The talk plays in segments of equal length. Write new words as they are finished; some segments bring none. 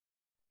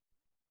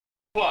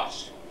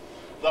plus.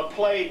 The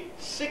play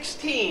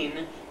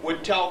 16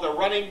 would tell the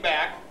running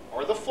back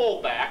or the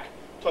fullback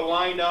to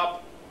line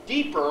up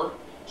deeper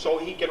so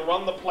he can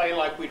run the play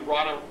like we'd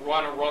run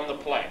the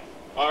play.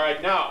 All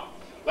right, now,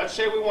 let's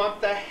say we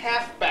want the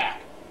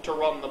halfback to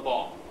run the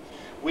ball.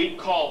 We'd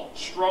call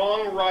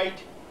strong right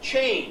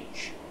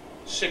change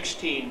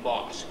 16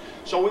 boss.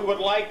 So we would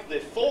like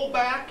the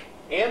fullback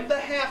and the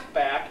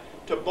halfback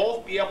to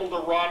both be able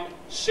to run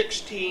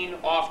 16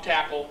 off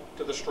tackle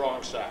to the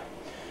strong side.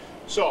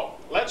 So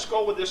let's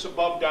go with this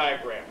above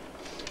diagram.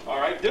 All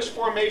right, this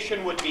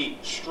formation would be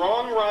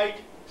strong right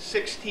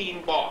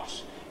 16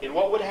 boss. And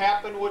what would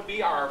happen would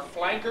be our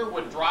flanker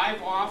would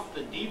drive off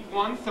the deep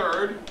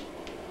 1/3.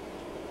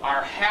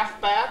 Our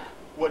halfback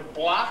would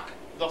block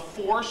the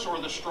force or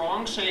the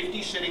strong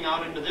safety sitting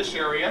out into this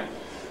area.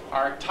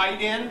 Our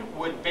tight end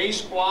would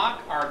base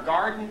block. Our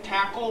guard and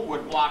tackle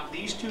would block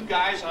these two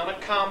guys on a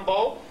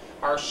combo.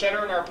 Our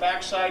center and our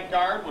backside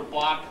guard would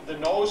block the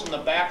nose and the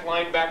back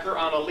linebacker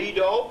on a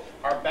leado.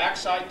 Our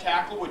backside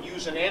tackle would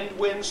use an end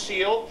wind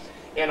seal.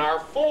 And our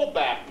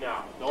fullback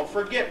now, don't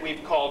forget,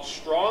 we've called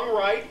strong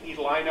right. He'd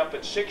line up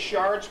at 6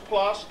 yards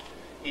plus.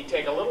 He'd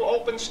take a little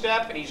open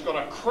step and he's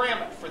going to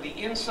cram it for the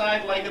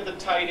inside leg of the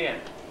tight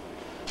end.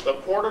 The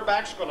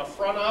quarterback's going to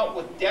front out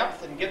with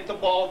depth and get the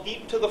ball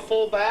deep to the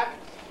fullback.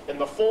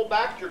 And the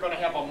fullback, you're going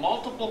to have a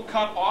multiple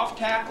cut off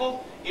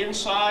tackle,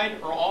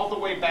 inside, or all the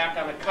way back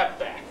on a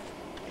cutback.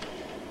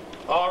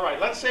 All right,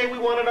 let's say we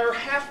wanted our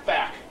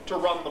halfback to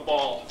run the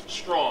ball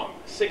strong,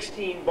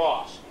 16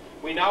 boss.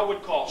 We now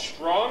would call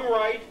strong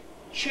right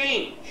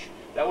change.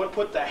 That would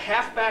put the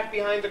halfback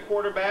behind the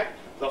quarterback,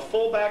 the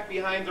fullback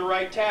behind the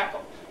right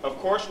tackle. Of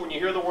course, when you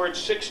hear the word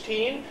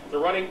 16, the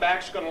running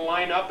back's going to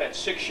line up at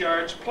 6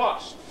 yards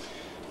plus.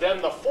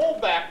 Then the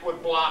fullback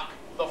would block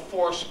the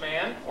force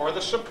man or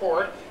the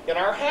support, and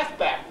our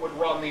halfback would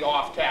run the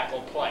off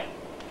tackle play.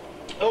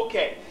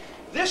 Okay,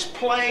 this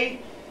play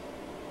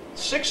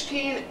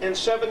 16 and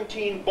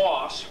 17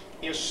 boss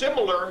is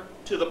similar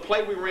to the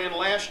play we ran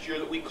last year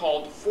that we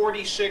called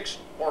 46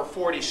 or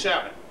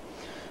 47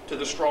 to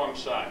the strong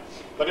side.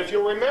 But if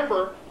you'll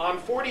remember, on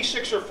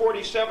 46 or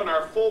 47,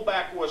 our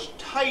fullback was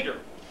tighter.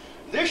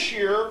 This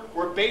year,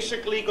 we're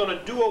basically going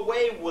to do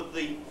away with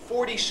the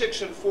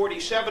 46 and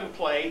 47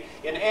 play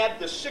and add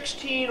the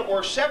 16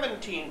 or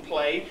 17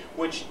 play,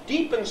 which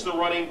deepens the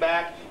running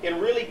back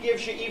and really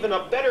gives you even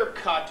a better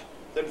cut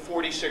than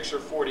 46 or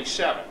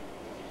 47.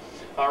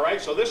 All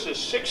right, so this is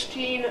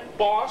 16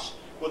 boss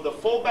with the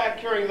fullback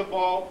carrying the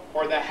ball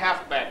or the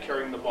halfback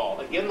carrying the ball.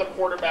 Again, the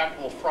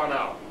quarterback will front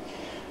out.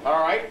 All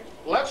right,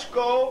 let's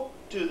go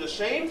to the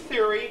same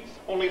theory,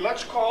 only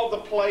let's call the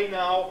play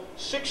now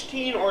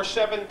 16 or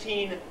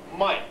 17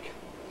 Mike.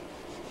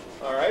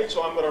 All right,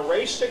 so I'm going to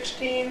raise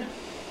 16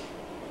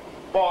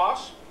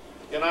 boss,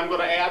 and I'm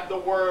going to add the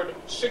word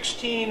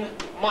 16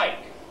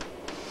 Mike.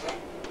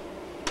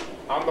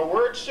 On the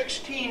word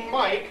 16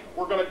 Mike,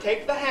 we're going to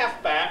take the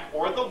halfback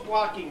or the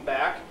blocking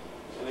back,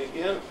 and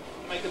again,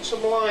 making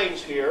some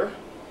lines here.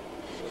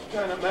 This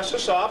kind of mess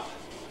us up.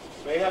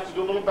 May have to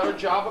do a little better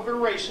job of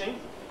erasing,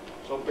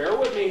 so bear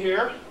with me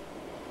here.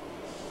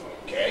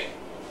 Okay.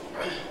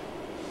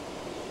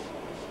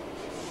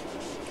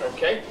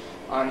 Okay.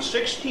 On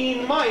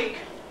 16 Mike,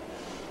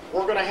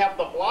 we're going to have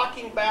the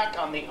blocking back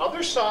on the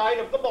other side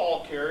of the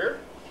ball carrier.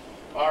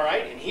 All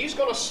right, and he's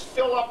going to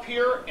fill up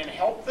here and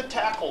help the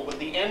tackle with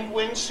the end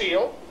wind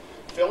seal.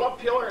 Fill up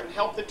here and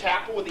help the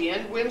tackle with the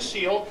end wind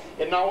seal.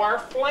 And now our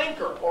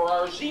flanker, or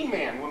our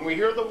Z-man, when we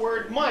hear the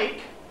word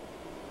Mike,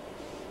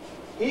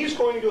 he's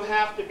going to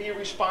have to be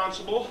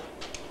responsible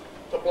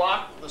to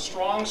block the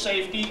strong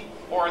safety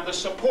or the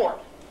support.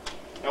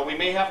 Now we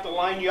may have to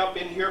line you up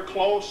in here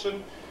close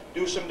and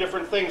do some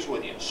different things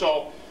with you.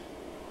 So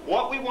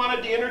what we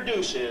wanted to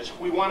introduce is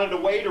we wanted a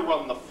way to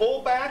run the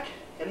fullback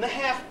and the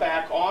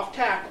halfback off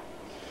tackle.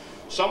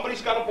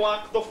 Somebody's got to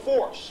block the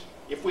force.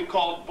 If we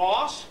called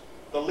boss,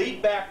 the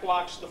lead back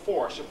blocks the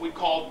force. If we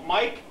called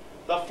Mike,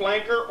 the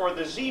flanker or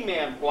the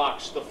Z-man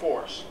blocks the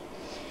force.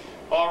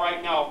 All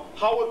right, now,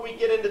 how would we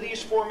get into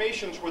these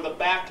formations where the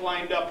back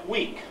lined up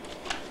weak?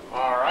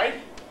 All right,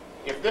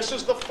 if this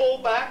is the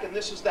fullback and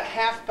this is the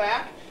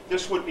halfback,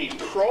 this would be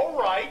pro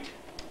right,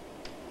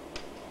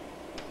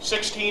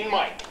 16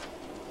 Mike.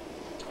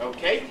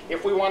 Okay,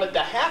 if we wanted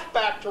the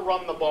halfback to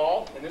run the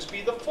ball, and this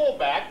be the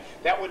fullback,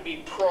 that would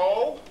be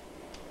pro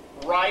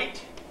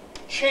right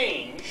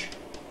change,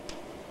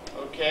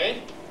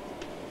 okay,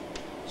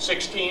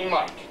 16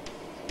 Mike.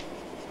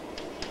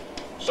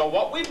 So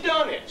what we've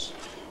done is,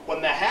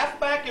 when the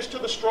halfback is to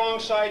the strong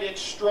side,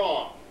 it's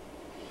strong.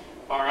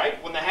 All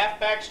right, when the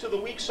halfback's to the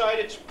weak side,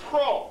 it's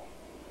pro.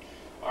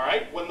 All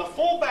right, when the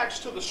fullback's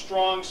to the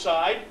strong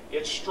side,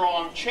 it's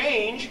strong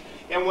change,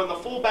 and when the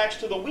fullback's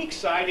to the weak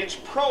side, it's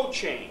pro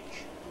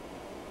change.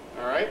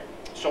 All right,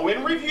 so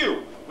in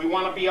review, we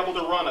want to be able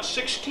to run a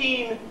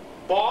 16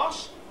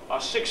 boss, a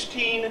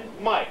 16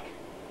 Mike.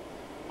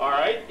 All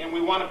right, and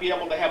we want to be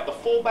able to have the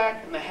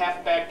fullback and the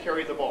halfback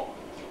carry the ball.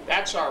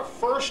 That's our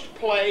first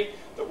play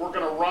that we're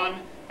going to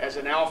run as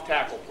an off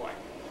tackle play.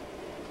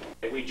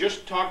 we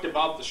just talked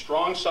about the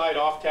strong side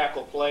off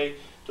tackle play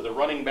to the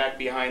running back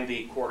behind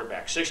the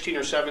quarterback. 16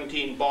 or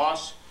 17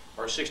 Boss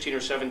or 16 or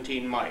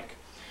 17 Mike.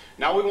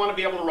 Now we want to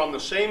be able to run the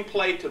same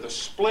play to the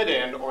split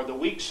end or the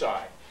weak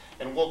side.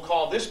 And we'll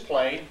call this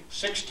play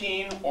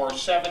 16 or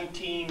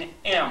 17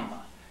 M.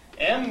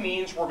 M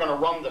means we're going to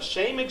run the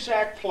same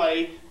exact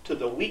play to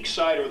the weak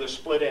side or the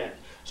split end.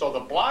 So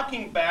the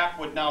blocking back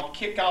would now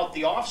kick out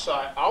the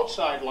outside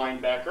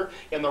linebacker,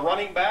 and the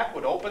running back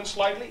would open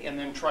slightly and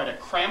then try to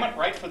cram it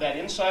right for that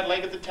inside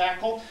leg of the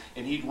tackle,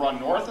 and he'd run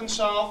north and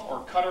south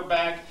or cutter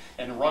back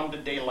and run to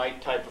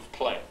daylight type of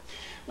play.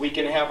 We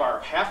can have our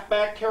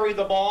halfback carry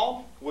the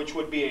ball, which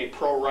would be a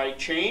pro-right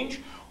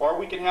change, or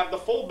we can have the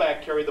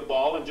fullback carry the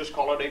ball and just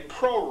call it a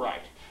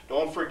pro-right.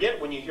 Don't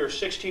forget, when you hear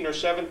 16 or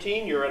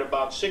 17, you're at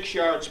about 6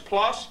 yards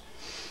plus,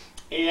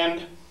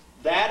 and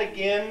that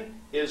again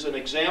is an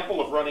example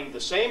of running the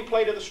same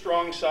play to the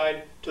strong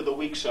side to the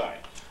weak side.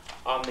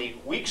 On the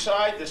weak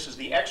side, this is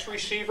the X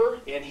receiver,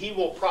 and he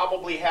will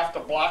probably have to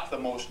block the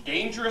most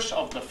dangerous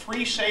of the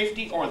free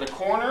safety or the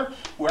corner,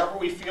 whoever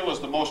we feel is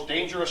the most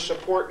dangerous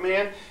support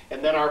man,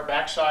 and then our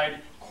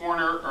backside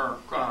corner or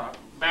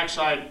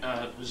backside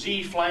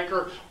Z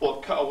flanker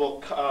will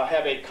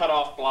have a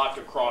cutoff block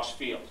across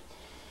field.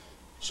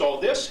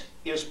 So this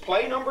is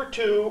play number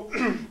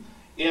 2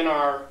 in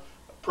our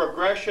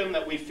progression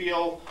that we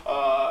feel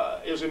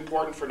is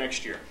important for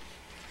next year.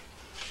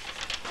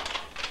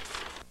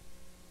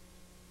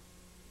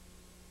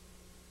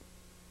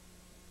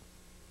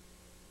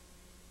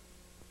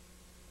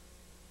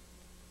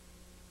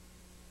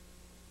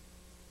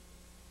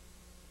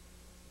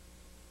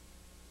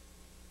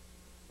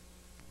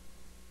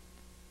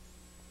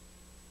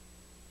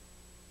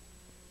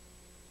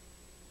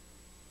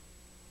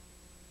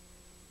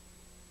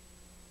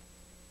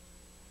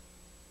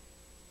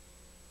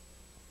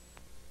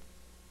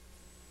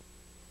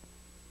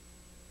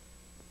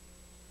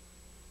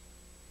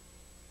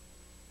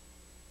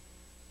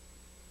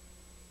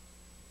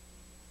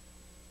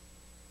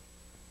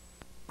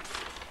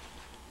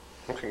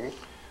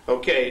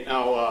 Okay,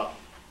 now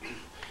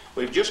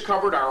we've just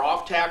covered our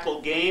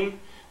off-tackle game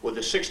with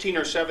the 16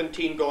 or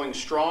 17 going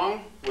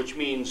strong, which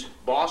means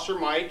Boss or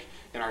Mike,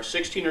 and our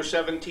 16 or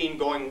 17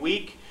 going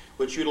weak,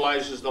 which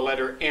utilizes the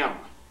letter M.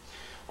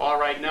 All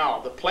right, now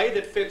the play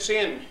that fits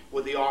in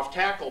with the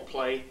off-tackle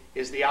play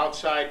is the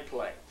outside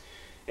play.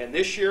 And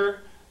this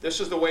year, this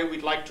is the way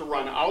we'd like to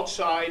run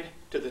outside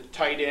to the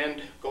tight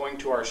end going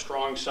to our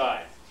strong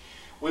side.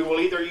 We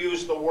will either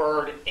use the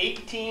word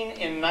 18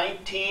 and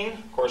 19.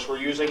 Of course, we're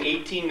using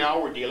 18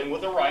 now. We're dealing with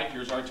the right.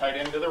 Here's our tight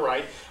end to the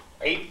right.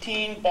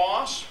 18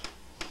 Boss.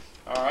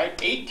 All right,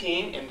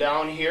 18. And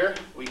down here,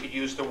 we could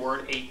use the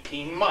word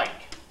 18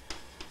 Mike.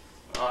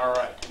 All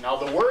right. Now,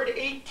 the word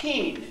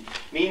 18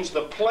 means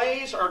the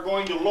plays are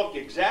going to look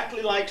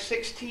exactly like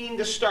 16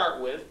 to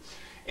start with.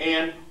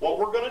 And what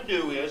we're going to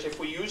do is, if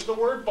we use the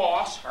word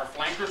Boss, our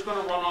flanker's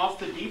going to run off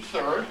the deep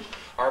third.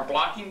 Our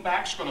blocking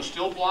back's going to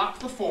still block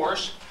the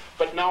force.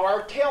 But now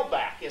our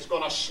tailback is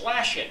going to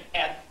slash it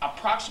at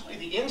approximately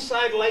the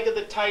inside leg of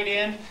the tight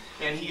end,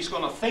 and he's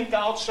going to think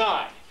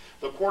outside.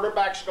 The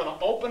quarterback's going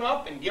to open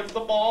up and give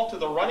the ball to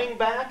the running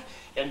back,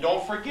 and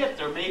don't forget,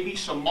 there may be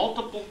some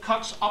multiple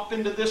cuts up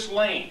into this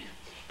lane,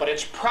 but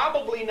it's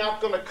probably not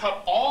going to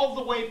cut all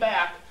the way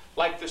back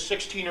like the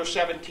 16 or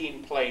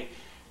 17 play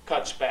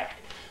cuts back.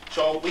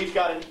 So we've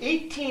got an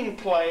 18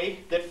 play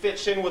that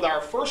fits in with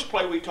our first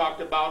play we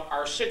talked about,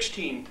 our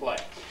 16 play.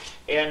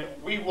 And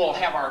we will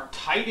have our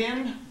tight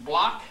end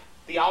block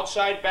the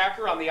outside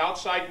backer on the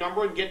outside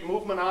number and get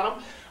movement on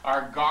him.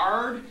 Our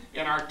guard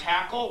and our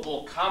tackle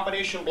will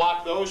combination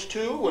block those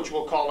two, which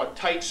we'll call a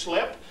tight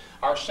slip.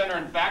 Our center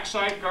and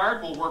backside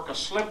guard will work a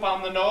slip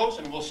on the nose,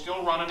 and we'll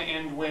still run an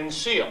end wind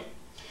seal.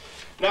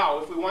 Now,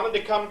 if we wanted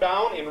to come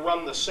down and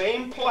run the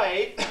same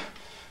play,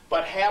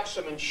 but have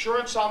some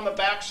insurance on the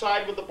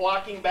backside with the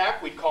blocking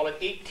back, we'd call it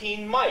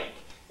 18 Mike.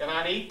 And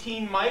on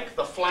 18 Mike,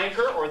 the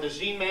flanker or the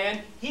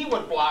Z-man, he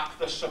would block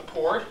the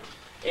support,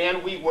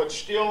 and we would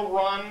still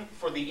run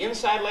for the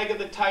inside leg of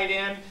the tight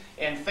end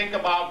and think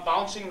about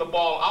bouncing the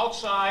ball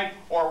outside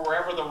or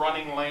wherever the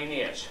running lane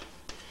is.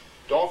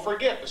 Don't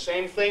forget, the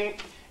same thing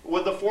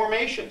with the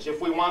formations.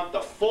 If we want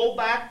the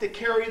fullback to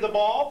carry the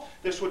ball,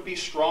 this would be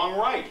strong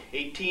right,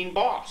 18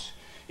 Boss.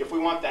 If we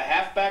want the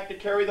halfback to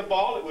carry the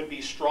ball, it would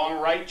be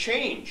strong right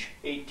change,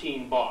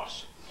 18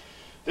 Boss.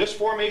 This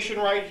formation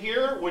right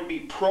here would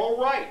be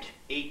pro-right,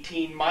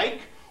 18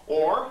 Mike,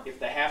 or if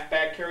the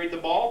halfback carried the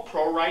ball,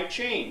 pro-right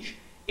change,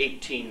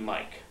 18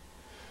 Mike.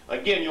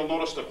 Again, you'll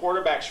notice the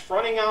quarterback's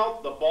fronting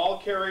out, the ball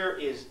carrier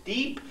is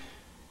deep,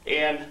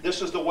 and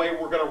this is the way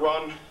we're going to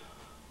run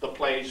the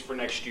plays for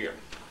next year.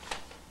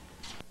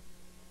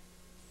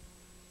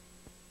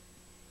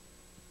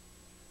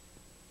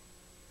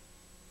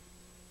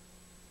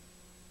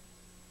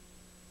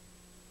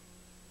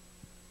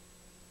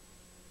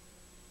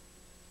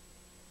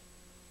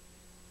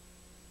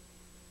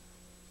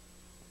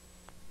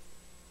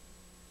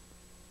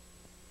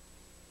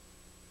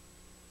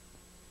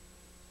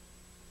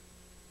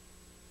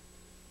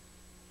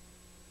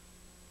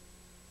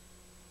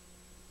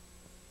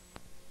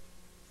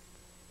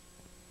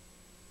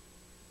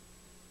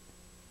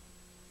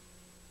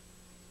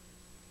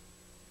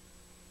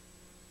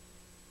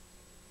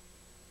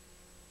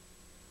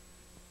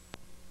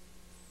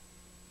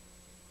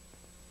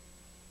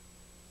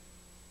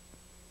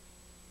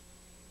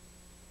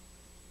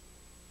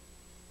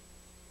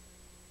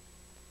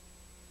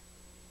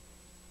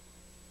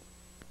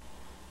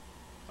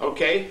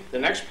 Okay, the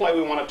next play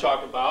we want to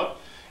talk about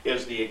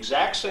is the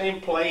exact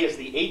same play as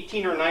the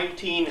 18 or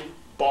 19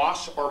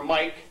 boss or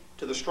Mike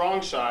to the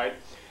strong side,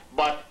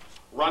 but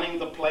running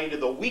the play to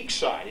the weak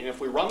side. And if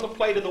we run the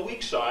play to the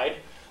weak side,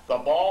 the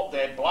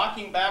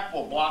blocking back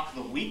will block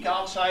the weak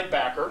outside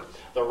backer.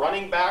 The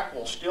running back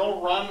will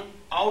still run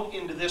out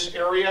into this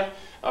area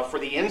for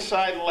the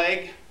inside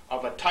leg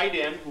of a tight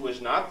end who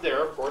is not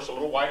there, of course, a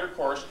little wider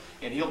course,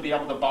 and he'll be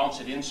able to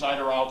bounce it inside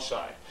or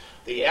outside.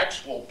 The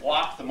X will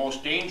block the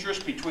most dangerous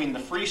between the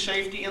free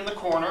safety and the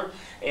corner,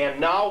 and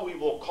now we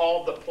will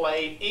call the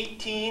play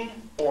 18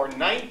 or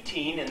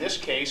 19, in this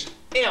case,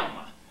 M.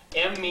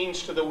 M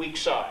means to the weak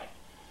side.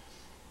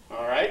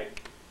 All right?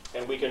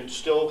 And we can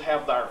still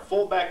have our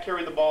fullback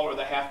carry the ball or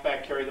the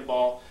halfback carry the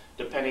ball,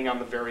 depending on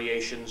the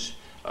variations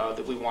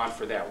that we want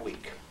for that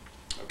week.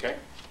 Okay?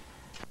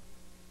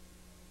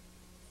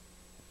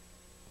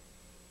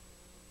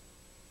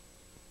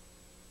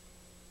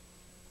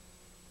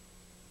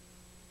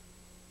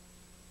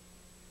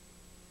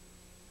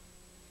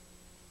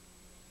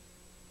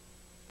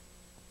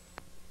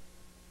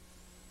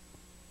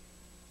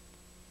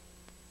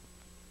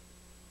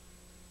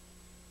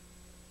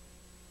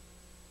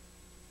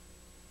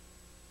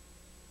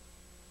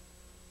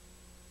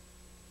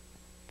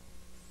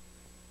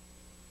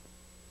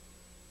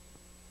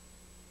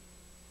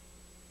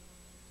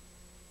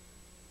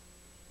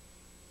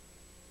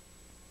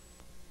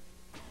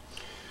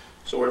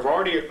 So we've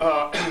already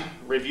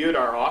reviewed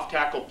our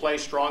off-tackle play,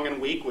 strong and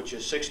weak, which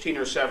is 16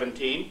 or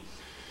 17.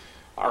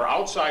 Our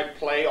outside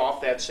play off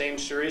that same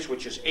series,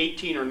 which is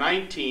 18 or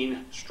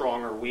 19,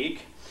 strong or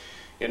weak.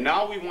 And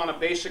now we want to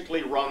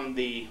basically run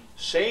the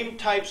same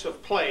types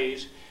of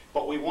plays,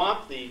 but we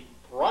want the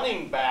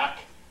running back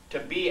to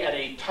be at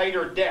a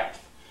tighter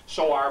depth.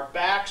 So our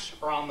backs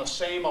are on the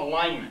same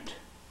alignment.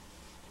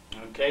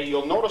 Okay,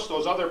 you'll notice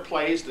those other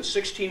plays, the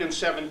 16 and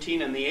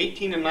 17 and the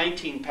 18 and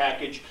 19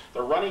 package,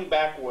 the running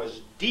back was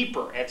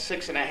deeper at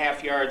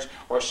 6.5 yards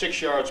or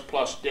 6 yards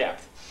plus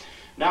depth.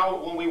 Now,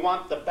 when we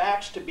want the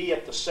backs to be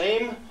at the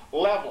same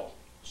level,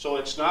 so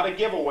it's not a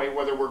giveaway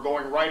whether we're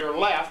going right or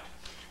left,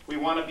 we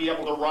want to be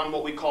able to run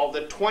what we call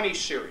the 20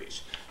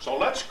 series. So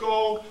let's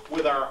go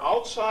with our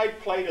outside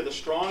play to the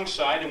strong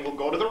side, and we'll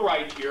go to the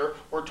right here.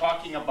 We're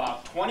talking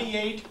about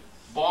 28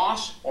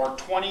 boss or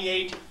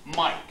 28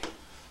 Mike.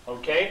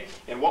 Okay,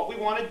 and what we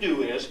want to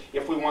do is,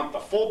 if we want the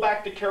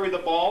fullback to carry the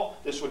ball,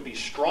 this would be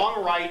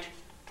strong right,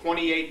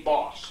 28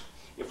 boss.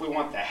 If we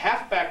want the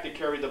halfback to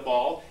carry the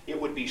ball,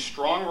 it would be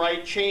strong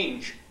right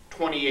change,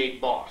 28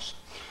 boss.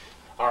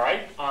 All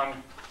right,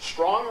 on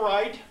strong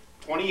right,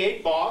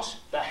 28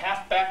 boss, the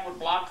halfback would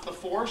block the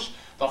force,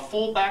 the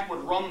fullback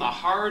would run the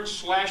hard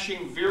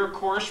slashing veer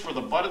course for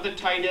the butt of the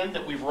tight end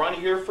that we've run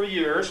here for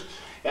years,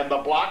 and the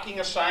blocking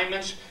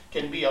assignments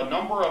can be a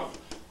number of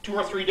 2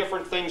 or 3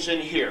 different things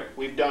in here.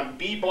 We've done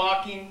B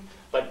blocking,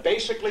 but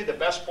basically the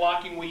best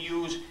blocking we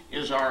use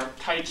is our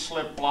tight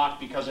slip block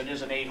because it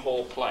is an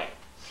 8-hole play.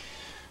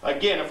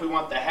 Again, if we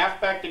want the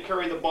halfback to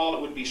carry the ball,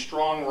 it would be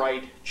strong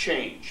right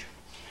change.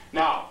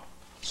 Now,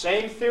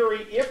 same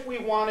theory, if we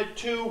wanted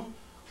to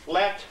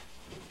let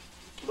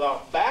the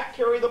back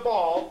carry the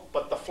ball,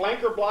 but the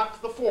flanker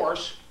block the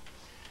force,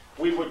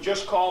 we would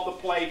just call the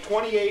play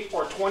 28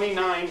 or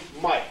 29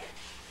 Mike.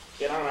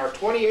 And on our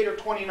 28 or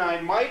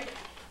 29 Mike,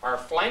 our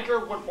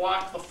flanker would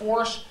block the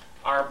force,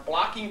 our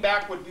blocking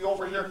back would be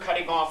over here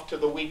cutting off to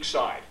the weak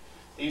side.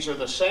 These are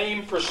the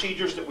same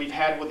procedures that we've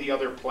had with the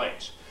other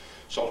plays.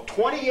 So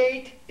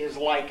 28 is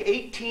like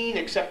 18,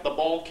 except the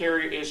ball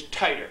carrier is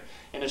tighter,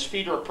 and his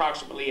feet are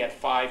approximately at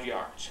 5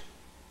 yards.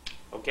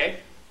 Okay?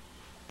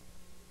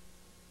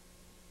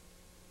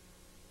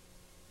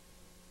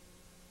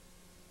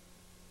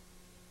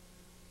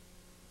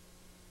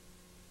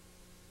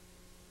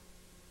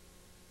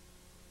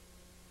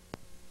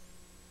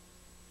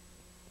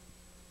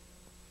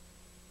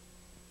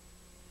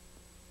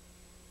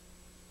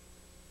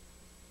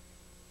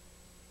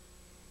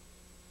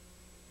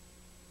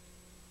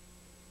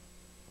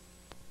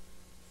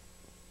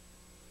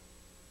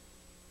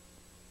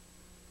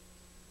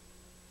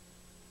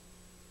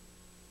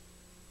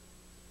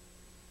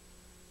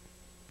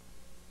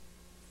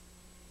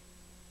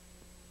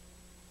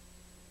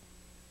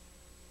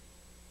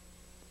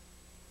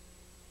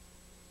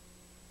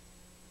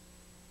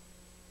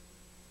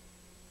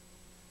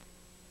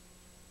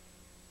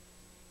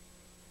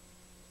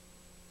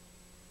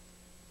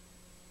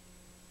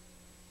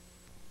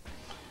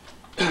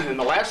 And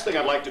the last thing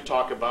I'd like to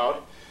talk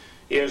about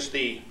is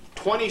the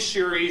 20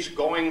 series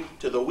going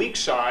to the weak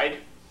side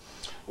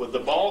with the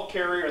ball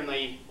carrier and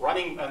the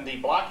running and the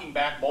blocking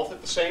back both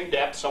at the same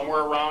depth,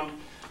 somewhere around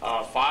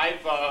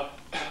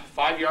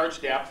 5 yards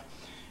depth,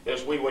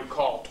 as we would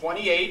call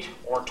 28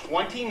 or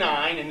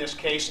 29, in this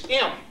case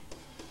M.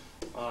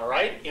 All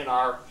right, and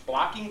our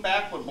blocking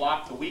back would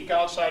block the weak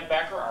outside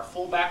backer. Our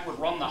fullback would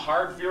run the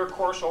hard veer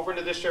course over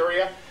into this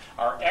area.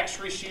 Our X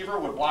receiver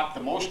would block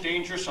the most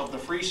dangerous of the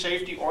free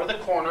safety or the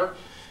corner.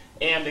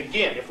 And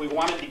again, if we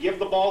wanted to give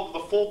the ball to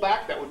the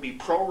fullback, that would be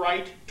pro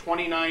right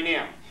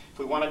 29M. If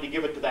we wanted to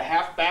give it to the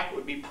halfback, it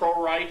would be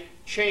pro right,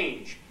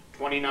 change,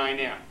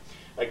 29M.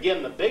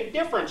 Again, the big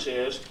difference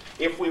is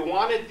if we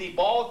wanted the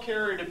ball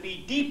carrier to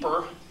be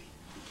deeper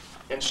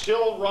and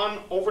still run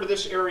over to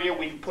this area,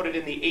 we put it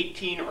in the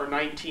 18 or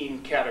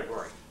 19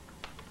 category.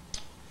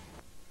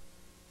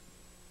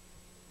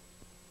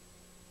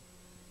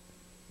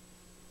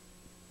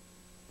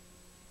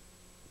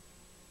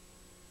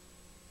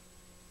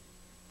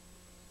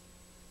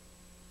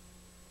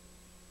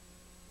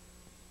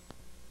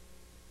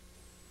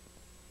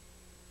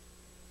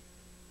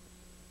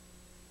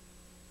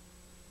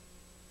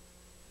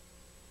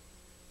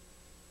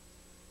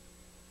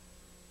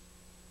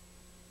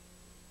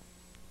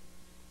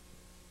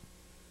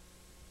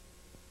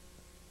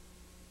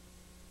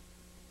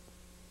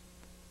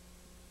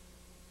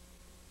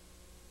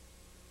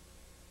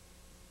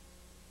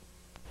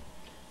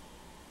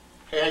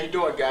 Hey, how you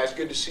doing, guys?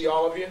 Good to see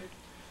all of you.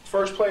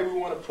 First play we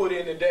want to put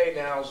in today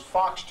now is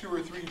Fox 2 or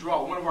 3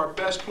 draw. One of our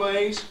best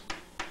plays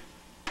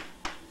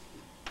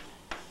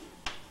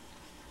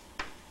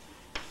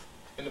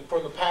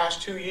from the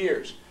past 2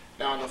 years.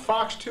 Now, in the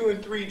Fox 2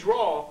 and 3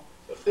 draw,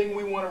 the thing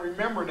we want to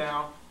remember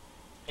now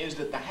is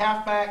that the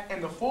halfback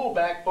and the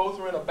fullback both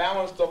are in a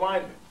balanced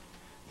alignment.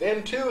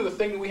 Then, too, the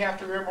thing that we have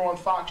to remember on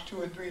Fox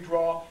 2 and 3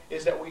 draw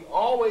is that we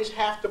always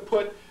have to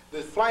put the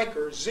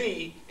flanker,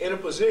 Z, in a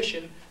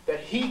position that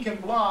he can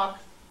block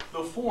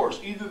the force,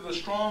 either the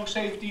strong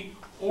safety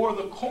or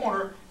the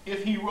corner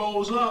if he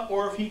rolls up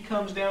or if he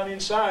comes down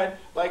inside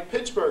like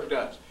Pittsburgh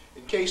does,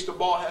 in case the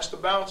ball has to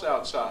bounce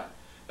outside.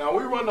 Now,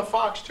 we run the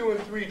Fox 2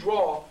 and 3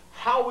 draw.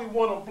 How we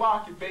want to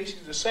block it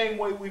basically the same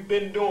way we've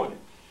been doing it.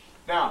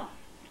 Now,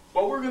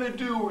 what we're going to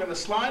do, we're going to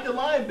slide the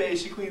line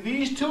basically.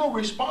 These two are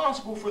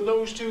responsible for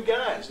those two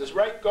guys, this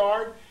right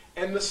guard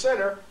and the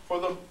center, for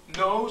the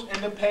nose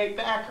and the peg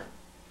backer.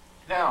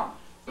 Now,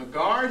 the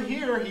guard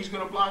here, he's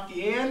going to block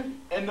the end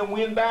and the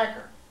wing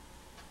backer.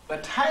 The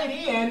tight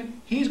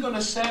end, he's going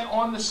to set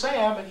on the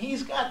Sam, and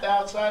he's got the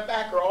outside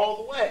backer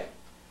all the way.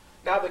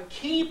 Now, the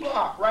key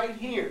block right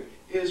here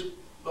is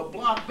the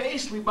block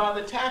basically by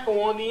the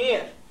tackle on the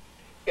end.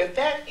 If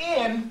that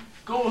end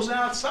goes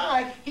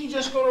outside, he's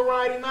just going to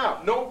ride him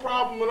out. No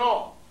problem at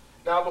all.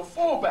 Now, the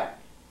fullback,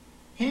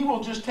 he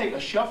will just take a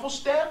shuffle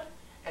step,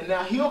 and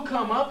now he'll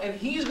come up, and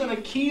he's going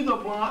to key the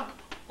block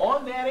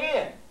on that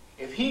end.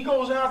 If he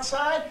goes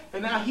outside,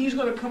 then now he's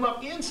going to come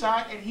up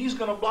inside and he's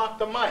going to block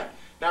the mic.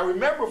 Now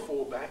remember,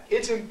 fullback,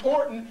 it's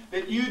important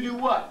that you do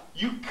what?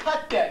 You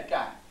cut that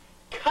guy.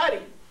 Cut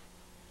him.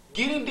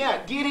 Get him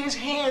down. Get his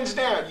hands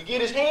down. You get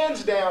his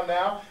hands down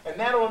now, and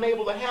that'll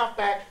enable the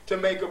halfback to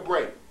make a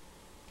break.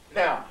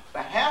 Now,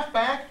 the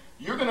halfback,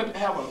 you're going to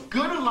have a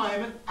good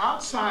alignment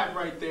outside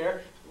right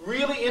there,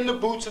 really in the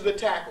boots of the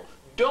tackle.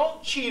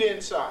 Don't cheat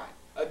inside.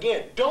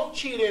 Again, don't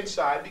cheat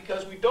inside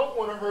because we don't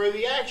want to hurry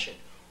the action.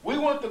 We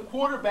want the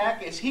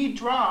quarterback, as he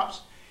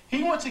drops,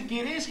 he wants to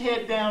get his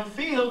head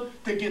downfield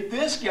to get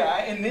this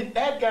guy and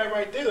that guy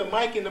right there, the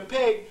mic and the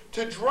peg,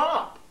 to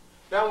drop.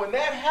 Now, when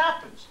that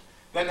happens,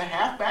 then the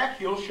halfback,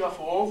 he'll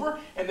shuffle over,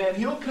 and then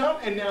he'll come,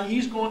 and now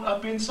he's going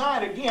up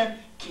inside again,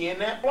 keying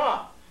that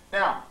block.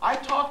 Now, I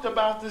talked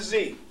about the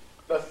Z.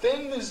 The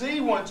thing the Z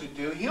wants to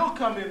do, he'll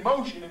come in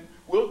motion, and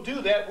we'll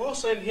do that. We'll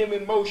send him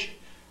in motion.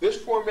 This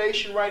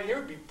formation right here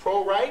would be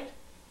pro right,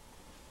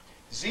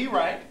 Z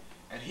right,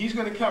 and he's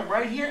going to come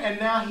right here, and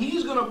now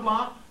he's going to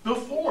block the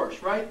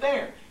force right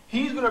there.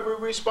 He's going to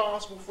be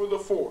responsible for the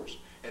force,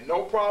 and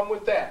no problem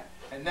with that.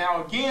 And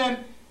now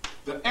again,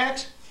 the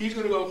X, he's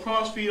going to go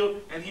cross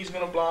field, and he's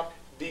going to block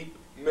deep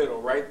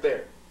middle right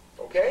there.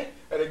 Okay?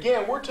 And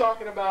again, we're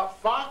talking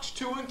about Fox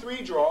 2 and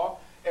 3 draw,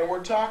 and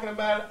we're talking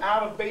about it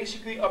out of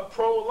basically a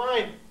pro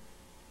alignment.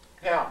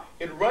 Now,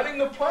 in running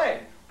the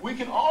play, we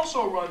can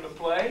also run the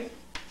play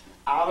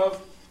out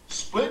of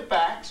split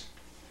backs,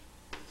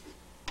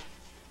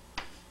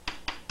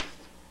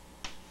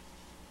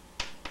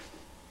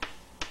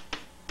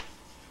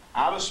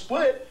 out of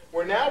split,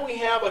 where now we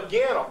have,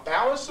 again, a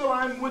balanced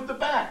alignment with the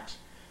backs.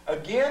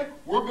 Again,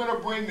 we're going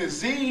to bring the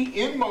Z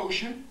in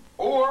motion,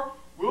 or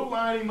we'll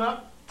line him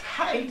up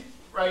tight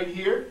right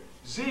here,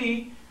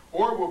 Z,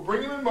 or we'll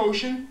bring him in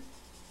motion.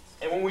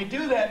 And when we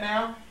do that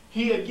now,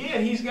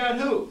 he's got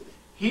who?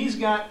 He's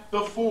got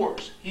the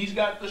force. He's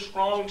got the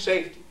strong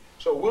safety.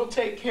 So we'll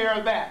take care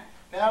of that.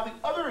 Now the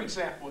other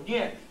example,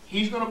 again,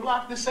 he's going to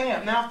block the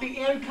Sam. Now if the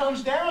end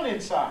comes down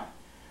inside,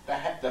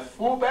 the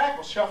fullback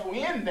will shuffle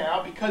in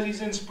now because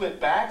he's in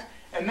split backs,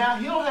 and now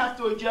he'll have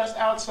to adjust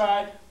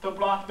outside to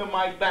block the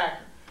mic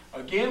backer.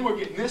 Again, we're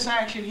getting this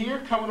action here,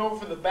 coming over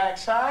from the back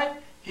side.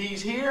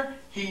 He's here,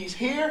 he's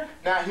here.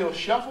 Now he'll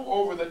shuffle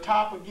over the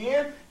top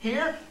again,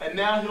 here, and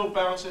now he'll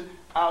bounce it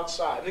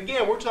outside. And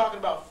again, we're talking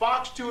about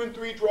Fox 2 and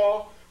 3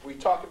 draw. We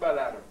talked about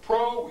it out of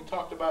pro, we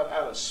talked about it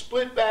out of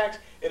split backs,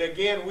 and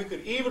again, we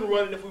could even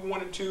run it if we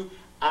wanted to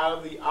out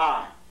of the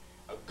I.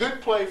 A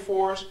good play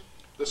for us.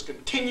 Let's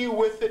continue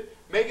with it,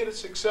 make it a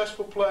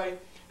successful play,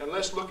 and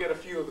let's look at a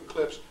few of the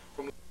clips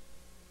from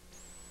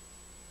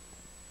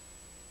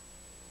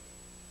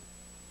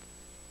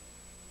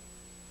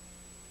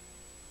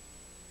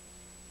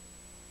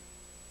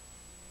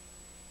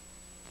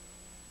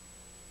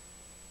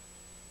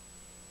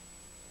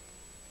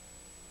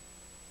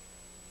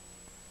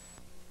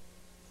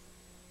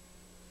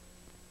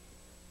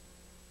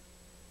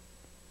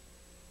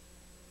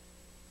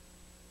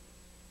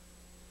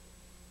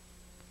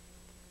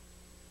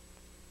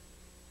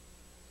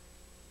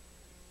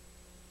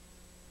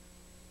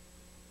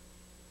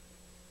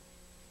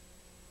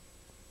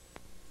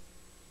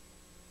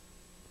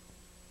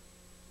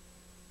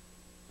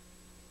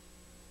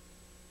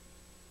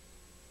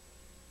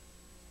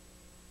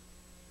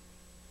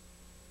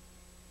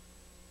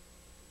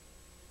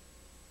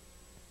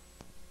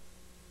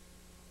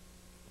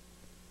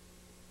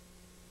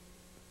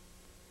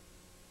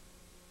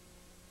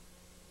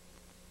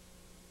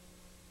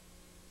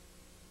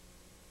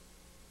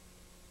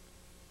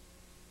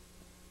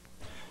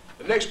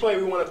The next play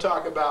we want to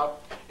talk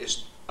about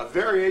is a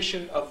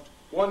variation of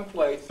one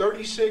play,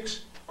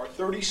 36 or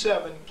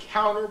 37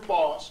 counter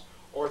boss,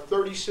 or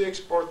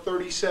 36 or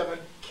 37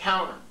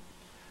 counter.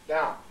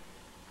 Now,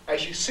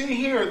 as you see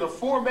here, the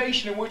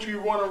formation in which we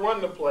want to run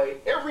the play,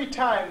 every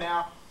time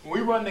now when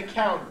we run the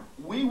counter,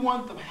 we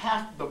want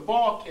the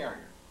ball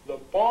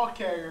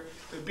carrier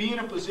to be in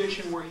a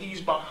position where he's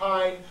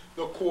behind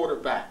the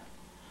quarterback.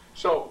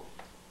 So,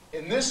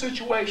 in this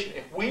situation,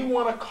 if we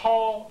want to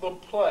call the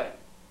play,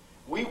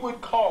 we would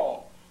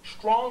call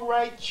strong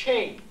right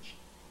change,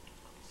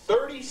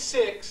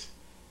 36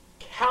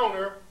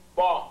 counter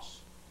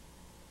boss.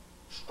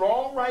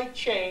 Strong right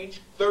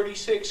change,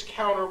 36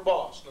 counter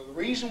boss. Now, the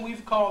reason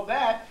we've called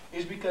that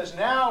is because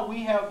now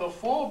we have the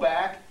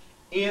fullback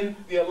in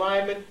the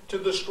alignment to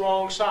the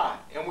strong side,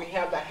 and we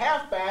have the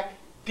halfback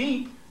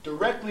deep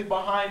directly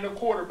behind the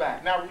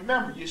quarterback. Now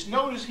remember, just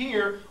notice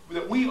here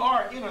that we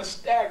are in a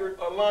staggered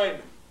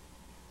alignment.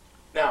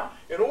 Now,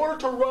 in order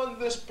to run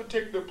this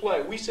particular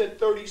play, we said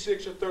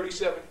 36 or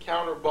 37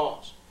 counter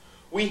boss.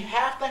 We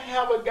have to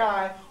have a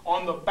guy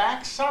on the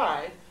back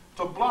side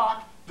to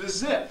block the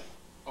zip.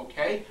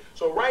 Okay?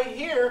 So right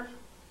here,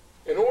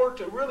 in order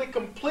to really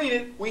complete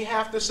it, we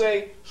have to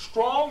say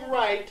strong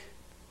right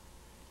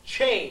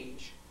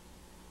change,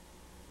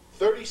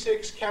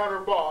 36 counter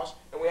boss,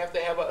 and we have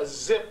to have a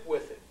zip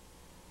with it.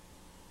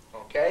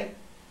 Okay?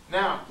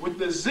 Now, with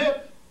the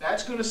zip,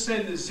 that's going to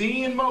send the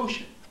Z in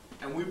motion.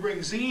 And we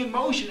bring Z in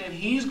motion, and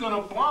he's going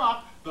to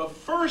block the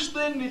first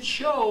thing that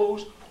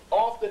shows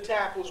off the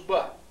tackle's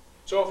butt.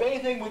 So if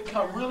anything would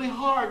come really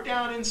hard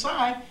down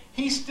inside,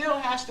 he still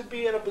has to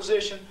be in a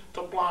position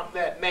to block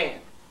that man.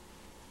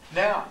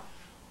 Now,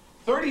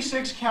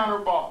 36 counter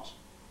boss.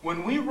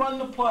 When we run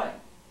the play,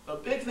 the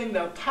big thing,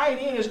 the tight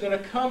end is going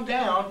to come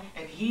down,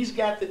 and he's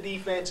got the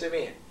defensive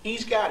end.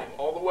 He's got him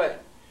all the way.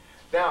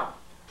 Now,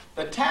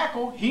 the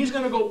tackle, he's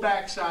going to go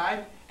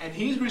backside, and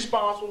he's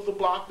responsible to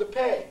block the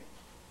peg.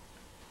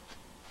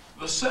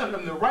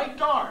 The right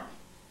guard,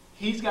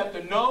 he's got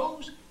the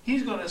nose,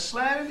 he's going to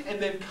slam him,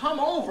 and then come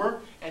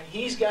over, and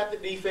he's got the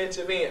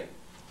defensive end.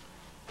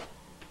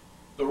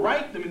 The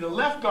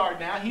left guard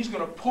now, he's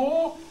going to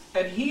pull,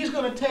 and he's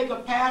going to take a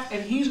path,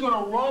 and he's going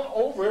to run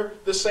over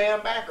the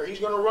Sam backer. He's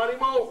going to run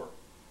him over.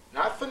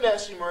 Not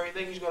finesse him or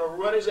anything, he's going to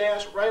run his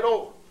ass right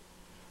over.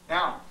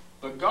 Now,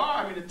 the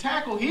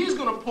tackle, he's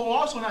going to pull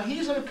also. Now,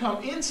 he's going to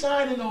come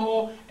inside in the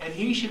hole, and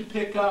he should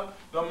pick up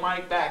the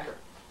Mike backer.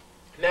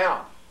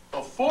 Now,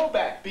 a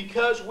fullback,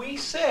 because we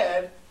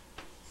said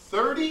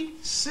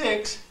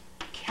 36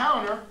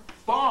 counter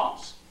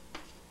boss.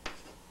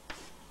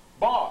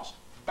 Boss,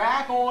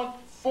 back on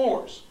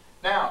force.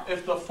 Now,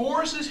 if the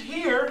force is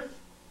here,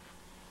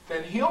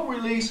 then he'll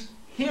release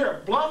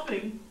here,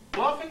 bluffing the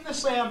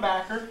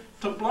sandbacker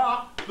to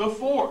block the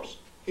force.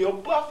 He'll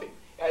bluff him.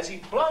 As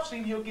he bluffs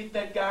him, he'll get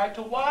that guy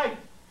to widen.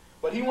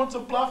 But he wants to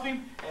bluff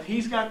him, and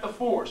he's got the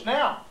force.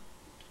 Now,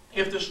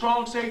 if the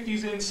strong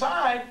safety's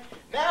inside,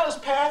 now his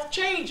path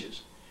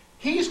changes.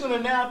 He's going to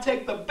now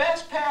take the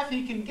best path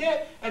he can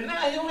get, and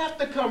now he'll have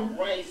to come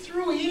right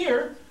through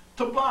here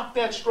to block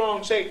that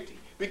strong safety.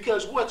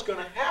 Because what's going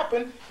to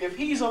happen, if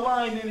he's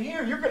aligned in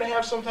here, you're going to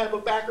have some type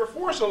of backer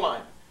force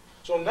alignment.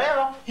 So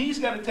now he's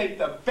got to take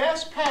the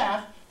best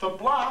path to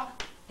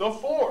block the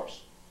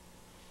force.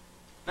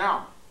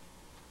 Now,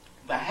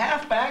 the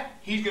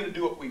halfback, he's going to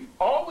do what we've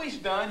always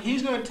done.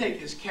 He's going to take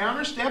his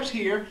counter steps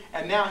here,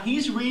 and now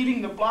he's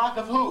reading the block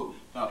of who?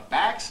 The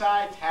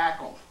backside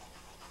tackle.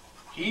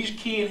 He's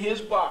keying his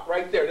block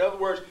right there. In other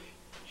words,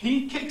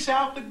 he kicks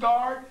out the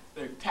guard,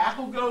 the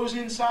tackle goes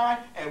inside,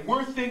 and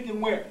we're thinking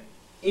where?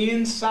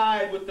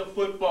 Inside with the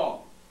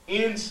football.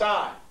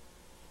 Inside.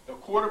 The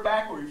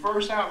quarterback will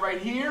reverse out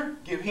right here,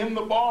 give him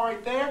the ball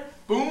right there,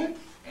 boom,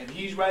 and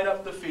he's right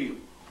up the field.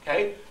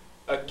 Okay?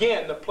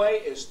 Again, the play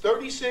is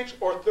 36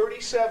 or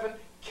 37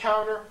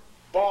 counter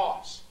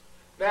boss.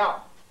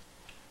 Now,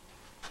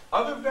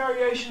 other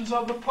variations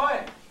of the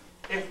play.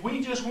 If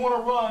we just want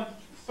to run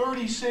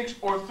 36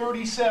 or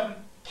 37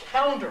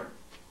 counter,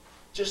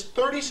 just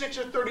 36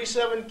 or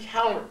 37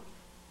 counter,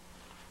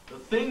 the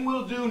thing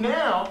we'll do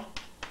now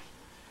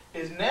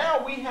is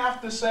now we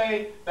have to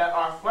say that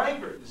our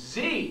flanker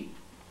Z,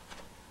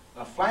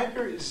 the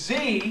flanker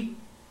Z,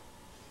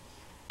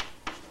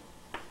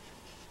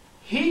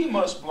 he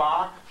must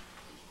block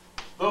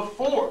the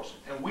force.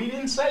 And we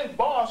didn't say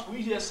boss,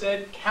 we just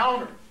said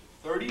counter.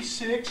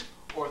 36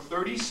 or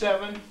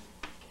 37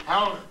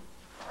 counter.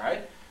 All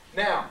right?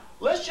 Now,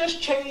 let's just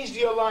change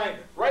the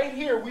alignment. Right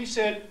here we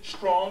said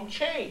strong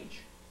change.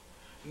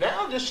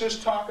 Now let's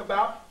just talk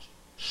about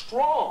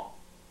strong.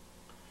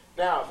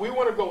 Now, if we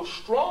want to go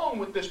strong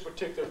with this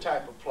particular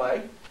type of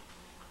play,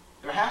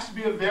 there has to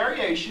be a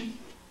variation.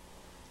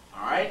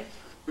 All right?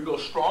 We go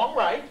strong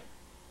right.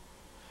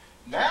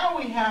 Now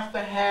we have to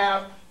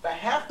have the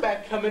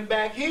halfback coming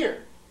back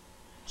here.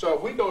 So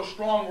if we go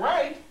strong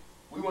right,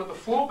 we want the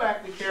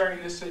fullback to carry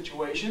in this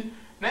situation.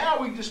 Now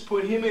we just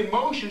put him in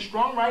motion,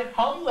 strong right,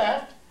 hung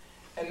left,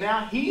 and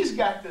now he's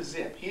got the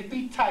zip. He'd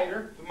be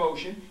tighter, the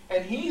motion,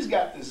 and he's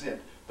got the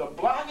zip. the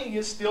blocking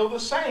is still the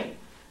same.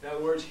 In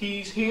other words,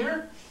 he's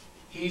here,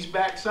 he's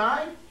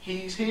backside,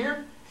 he's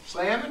here,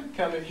 slamming,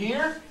 coming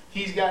here,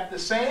 he's got the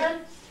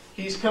sand,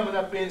 he's coming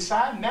up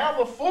inside. Now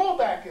the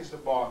fullback is the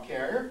ball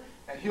carrier,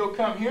 and he'll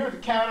come here to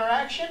counter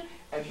action,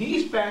 and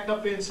he's back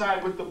up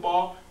inside with the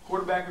ball,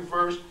 quarterback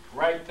reverse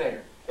right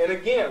there. And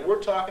again,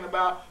 we're talking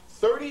about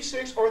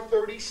 36 or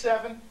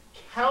 37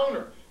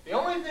 counter. The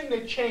only thing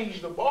that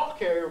changed the ball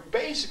carrier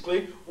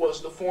basically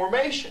was the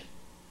formation.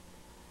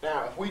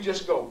 Now, if we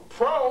just go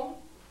pro,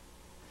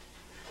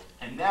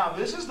 and now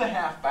this is the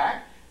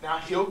halfback, now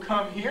he'll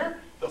come here,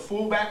 the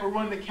fullback will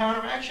run the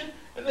counter action,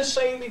 and the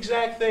same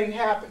exact thing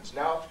happens.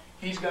 Now,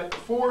 he's got the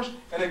force,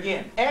 and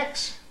again,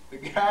 X, the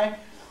guy,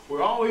 we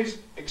always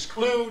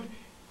exclude,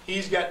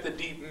 he's got the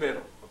deep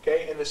middle,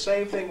 okay? And the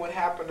same thing would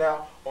happen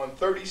now on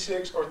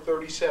 36 or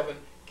 37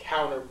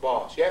 counter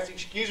balls. You have to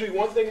excuse me,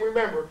 one thing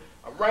remember,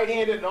 I'm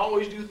right-handed and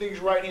always do things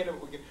right-handed.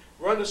 We can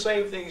run the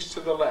same things to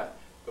the left.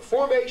 The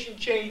formation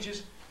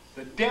changes,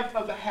 the depth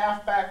of the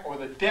halfback or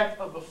the depth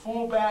of the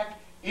fullback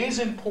is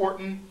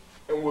important,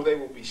 and they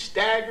will be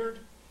staggered,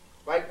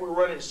 like we're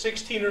running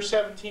 16 or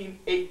 17,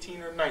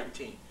 18 or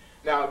 19.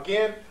 Now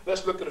again,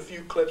 let's look at a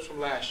few clips from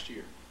last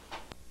year.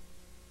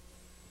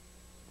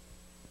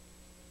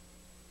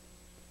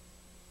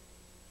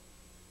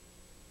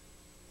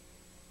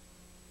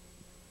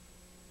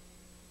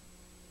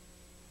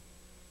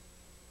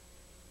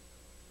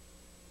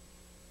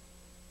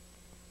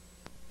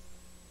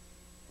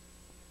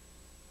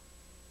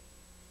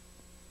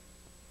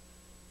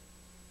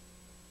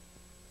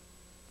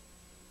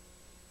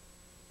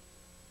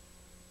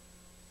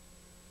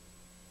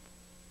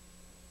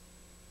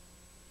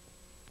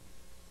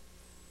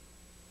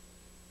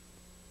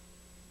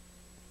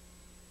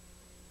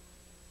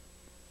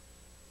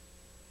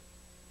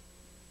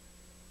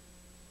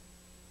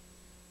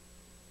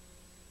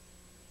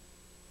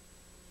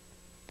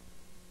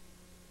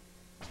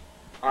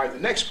 All right, the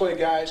next play,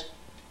 guys,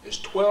 is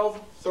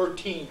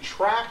 12-13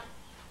 trap.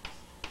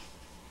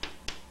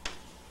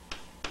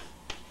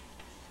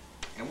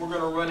 And we're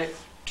going to run it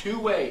two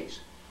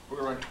ways.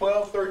 We're going to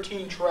run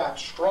 12-13 trap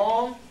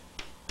strong.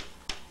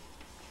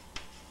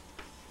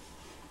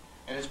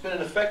 And it's been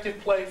an effective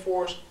play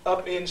for us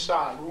up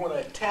inside. We want to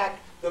attack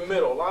the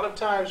middle. A lot of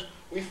times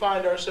we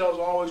find ourselves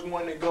always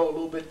wanting to go a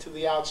little bit to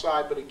the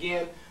outside, but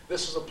again,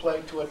 this is a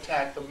play to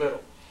attack the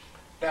middle.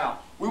 Now,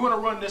 we want to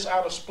run this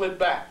out of split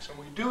backs. And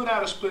when we do it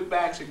out of split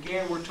backs,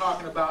 again, we're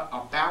talking about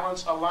a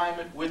balanced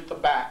alignment with the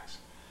backs.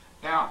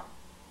 Now,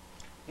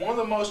 one of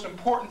the most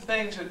important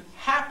things that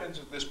happens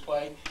at this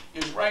play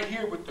is right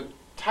here with the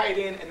tight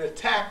end and the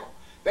tackle.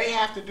 They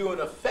have to do an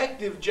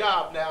effective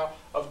job now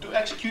of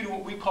executing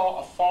what we call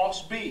a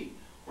false B,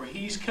 where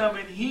he's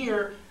coming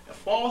here, a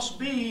false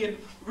B, and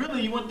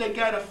really you want that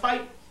guy to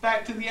fight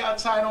back to the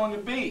outside on the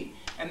B.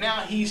 And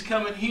now he's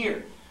coming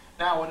here.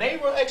 Now, when they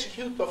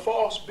execute the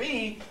false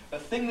B, the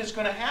thing that's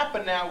going to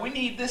happen now, we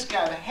need this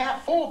guy, the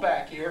half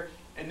fullback here,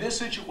 in this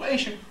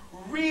situation,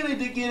 really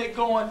to get it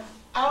going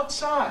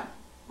outside,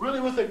 really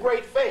with a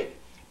great fake.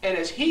 And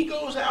as he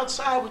goes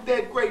outside with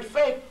that great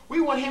fake, we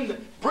want him to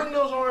bring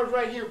those arms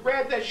right here,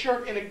 grab that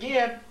shirt, and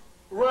again,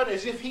 run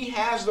as if he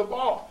has the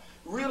ball.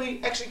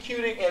 Really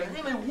executing and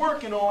really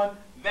working on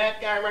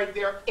that guy right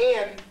there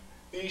and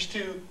these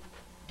two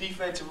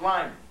defensive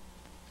linemen.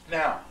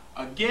 Now,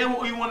 again,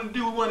 what we want to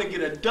do, we want to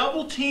get a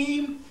double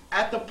team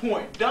at the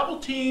point. Double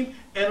team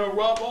and a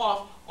rub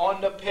off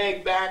on the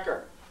peg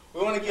backer.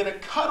 We want to get a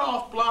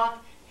cutoff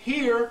block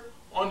here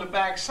on the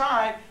back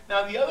side.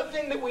 Now, the other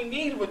thing that we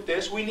need with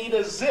this, we need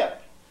a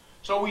zip.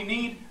 So we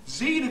need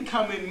Z to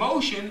come in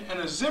motion in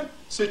a zip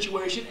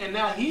situation, and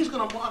now he's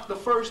going to block the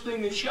first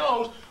thing that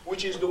shows,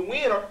 which is the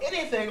win or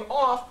anything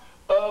off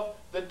of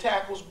the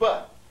tackle's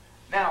butt.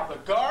 Now, the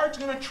guard's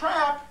going to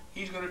trap.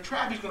 He's going to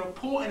trap, he's going to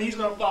pull, and he's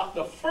going to block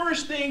the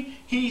first thing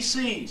he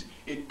sees.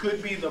 It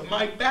could be the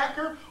Mike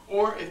backer,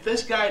 or if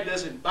this guy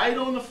doesn't bite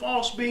on the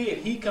false B and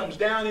he comes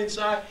down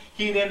inside,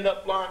 he'd end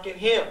up blocking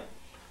him.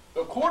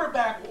 The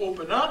quarterback will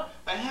open up,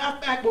 the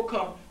halfback will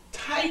come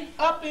tight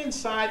up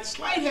inside,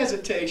 slight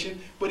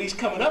hesitation, but he's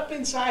coming up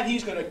inside,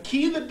 he's going to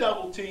key the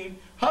double team,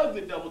 hug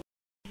the double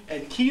team,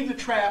 and key the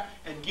trap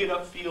and get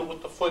upfield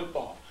with the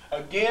football.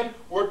 Again,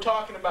 we're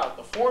talking about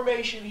the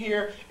formation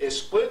here is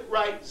split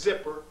right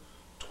zipper,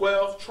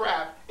 12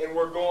 trap, and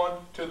we're going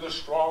to the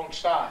strong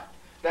side.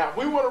 Now, if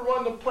we want to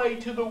run the play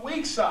to the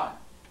weak side,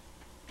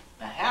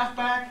 the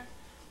halfback,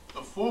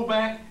 the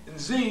fullback, and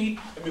Z,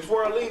 and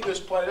before I leave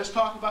this play, let's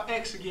talk about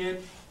X again.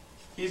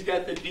 He's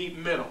got the deep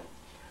middle.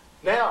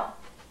 Now,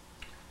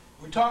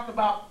 we talked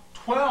about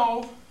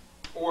 12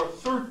 or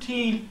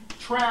 13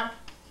 trap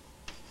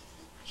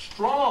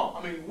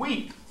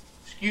weak,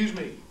 excuse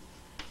me.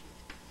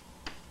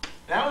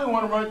 Now we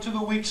want to run it to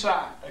the weak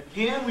side.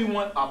 Again, we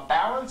want a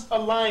balanced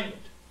alignment.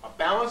 A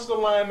balanced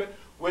alignment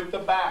with the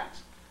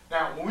backs.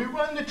 Now, when we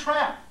run the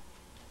trap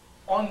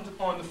on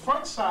the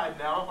front side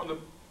now, on the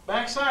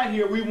back side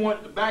here, we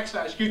want the back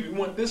side, we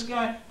want this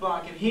guy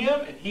blocking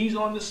him, and he's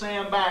on the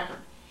sand backer.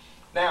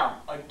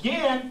 Now,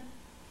 again,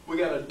 we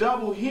got a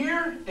double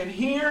here and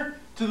here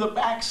to the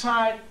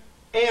backside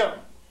M,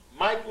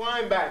 Mike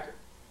linebacker.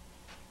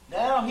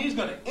 Now he's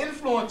going to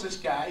influence this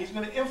guy. He's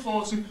going to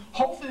influence him,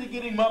 hopefully to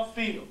get him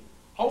upfield.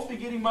 Hopefully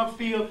get him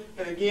upfield,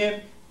 and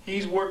again,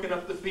 he's working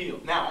up the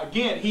field. Now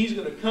again, he's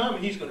going to come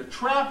and he's going to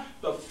trap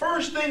the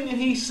first thing that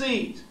he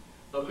sees.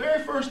 The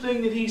very first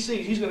thing that he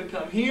sees, he's going to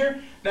come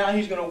here. Now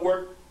he's going to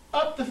work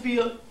up the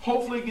field,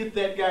 hopefully get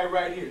that guy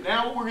right here.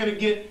 Now what we're going to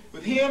get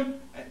with him,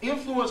 an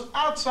influence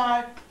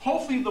outside,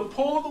 hopefully the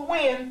pull of the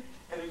wind,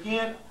 and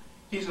again,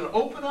 he's going to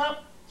open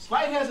up,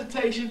 slight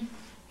hesitation,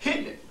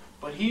 hitting it.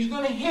 But he's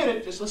going to hit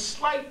it, just a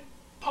slight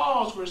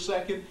pause for a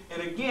second,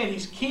 and again,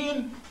 he's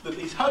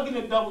hugging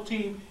the double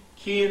team,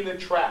 keying the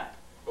trap.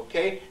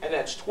 Okay? And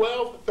that's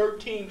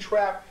 12-13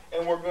 trap,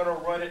 and we're going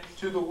to run it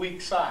to the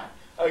weak side.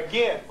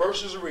 Again,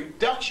 versus a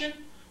reduction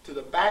to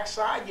the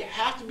backside, you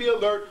have to be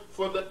alert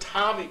for the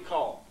Tommy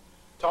call.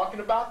 Talking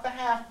about the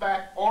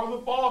halfback or the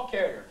ball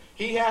carrier.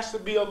 He has to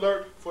be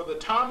alert for the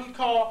Tommy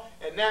call,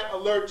 and that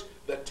alerts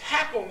the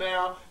tackle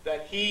now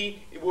that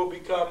he will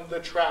become the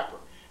trapper.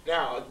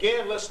 Now,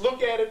 again, let's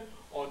look at it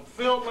on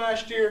film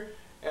last year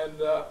and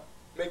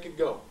make it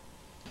go.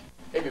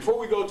 Hey, before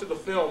we go to the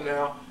film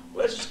now,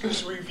 let's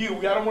just review.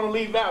 I don't want to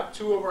leave out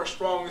two of our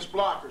strongest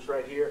blockers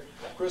right here.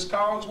 Chris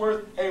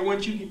Collinsworth, hey,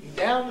 once you get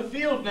down the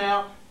field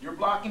now, you're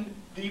blocking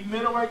deep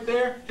middle right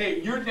there.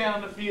 Hey, you're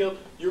down the field,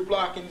 you're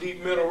blocking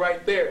deep middle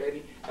right there,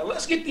 Eddie. And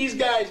let's get these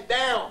guys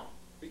down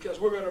because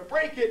we're going to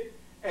break it.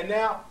 And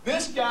now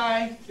this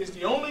guy is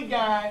the only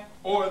guy,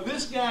 or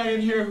this guy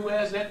in here who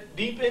has that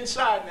deep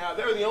inside now,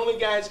 they're the only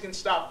guys who can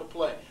stop the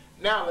play.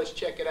 Now let's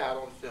check it out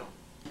on film.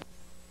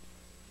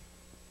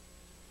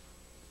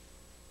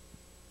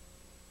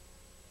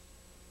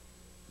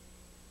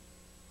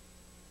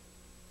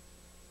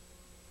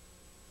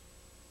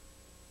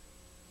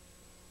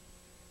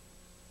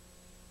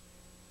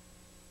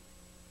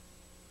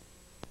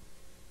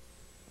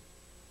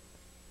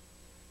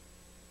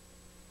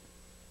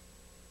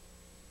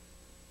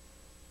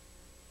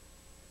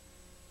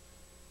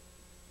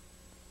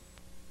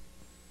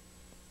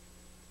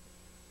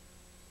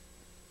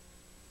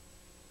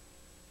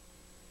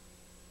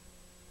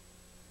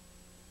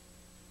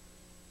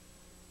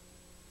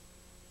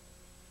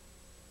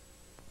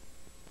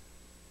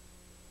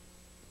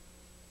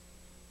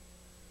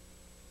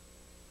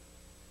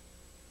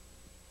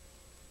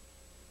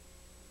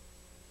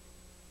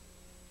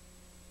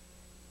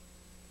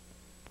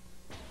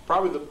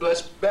 Probably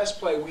the best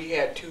play we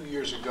had 2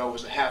 years ago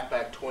was a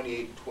halfback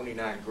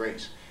 28-29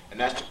 Grace. And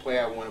that's the play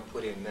I want to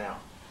put in now.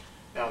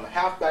 Now, the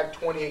halfback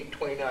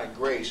 28-29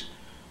 Grace,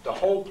 the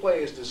whole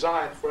play is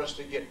designed for us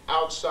to get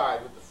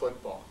outside with the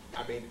football.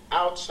 I mean,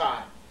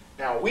 outside.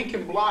 Now, we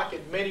can block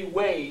it many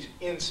ways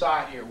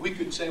inside here. We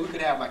could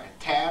have like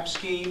a tab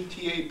scheme,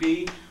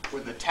 TAB,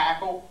 where the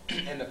tackle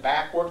and the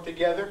back work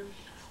together.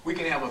 We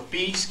can have a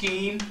B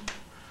scheme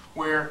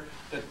where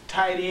the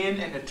tight end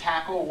and the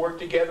tackle work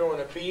together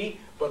on a B.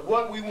 But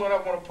what we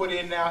want to put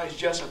in now is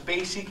just a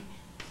basic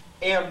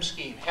M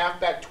scheme.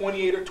 Halfback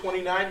 28 or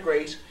 29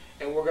 Grace,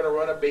 and we're going to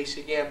run a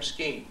basic M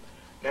scheme.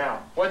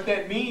 Now, what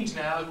that means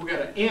now is we've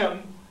got an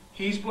M.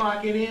 He's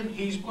blocking him.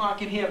 He's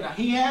blocking him. Now,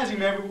 he has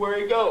him everywhere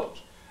he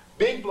goes.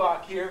 Big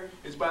block here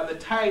is by the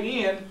tight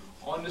end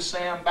on the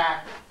Sam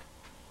backer.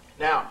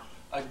 Now,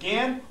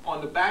 again, on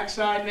the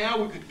backside now,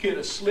 we could get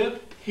a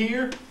slip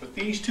here with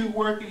these two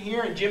working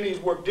here, and Jimmy's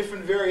worked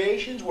different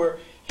variations where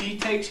he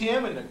takes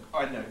him and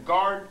the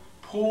guard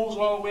pulls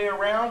all the way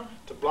around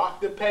to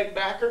block the peg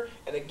backer,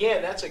 and again,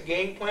 that's a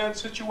game plan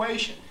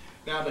situation.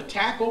 Now the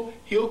tackle,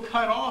 he'll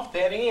cut off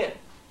that end.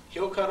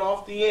 He'll cut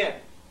off the end.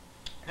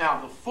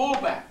 Now the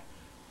fullback,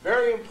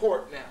 very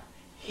important now.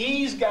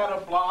 He's got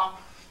to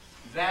block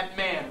that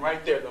man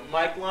right there, the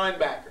Mike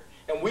linebacker,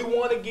 and we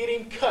want to get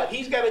him cut.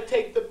 He's got to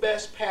take the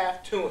best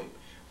path to him.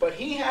 But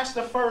he has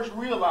to first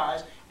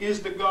realize,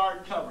 is the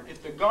guard covered?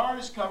 If the guard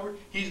is covered,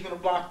 he's going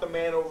to block the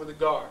man over the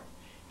guard.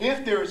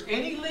 If there's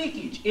any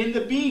leakage in the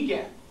B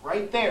gap,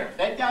 right there, if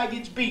that guy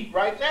gets beat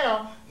right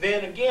now,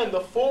 then again, the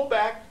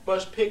fullback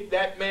must pick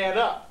that man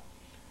up.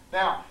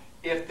 Now,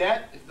 if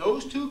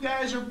those two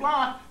guys are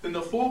blocked, then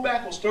the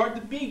fullback will start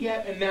the B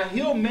gap, and now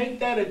he'll make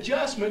that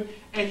adjustment,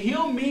 and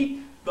he'll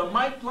meet the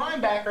Mike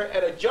linebacker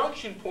at a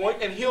junction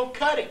point, and he'll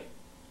cut him.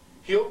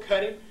 He'll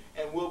cut him,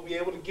 and we'll be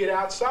able to get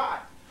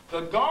outside.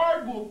 The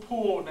guard will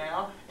pull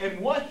now, and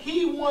what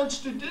he wants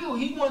to do,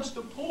 he wants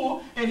to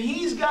pull, and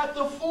he's got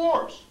the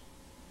force.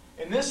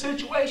 In this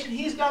situation,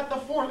 he's got the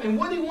force, and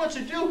what he wants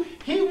to do,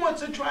 he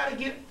wants to try to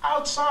get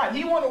outside.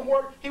 He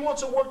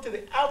wants to work to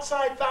the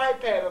outside thigh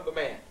pad of the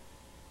man.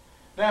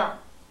 Now,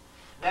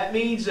 that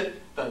means that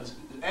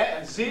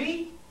the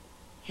Z,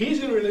 he's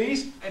going to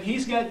release, and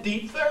he's got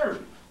deep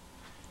third.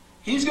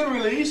 He's going to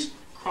release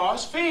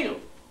cross field,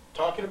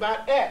 talking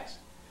about X.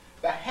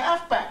 The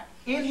halfback,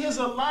 in his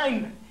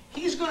alignment,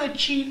 he's going to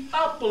cheat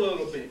up a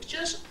little bit,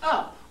 just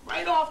up,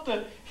 right off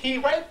the,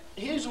 he's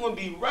going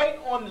to be right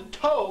on the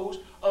toes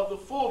of the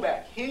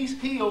fullback. His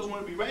heels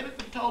want to be right at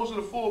the toes of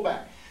the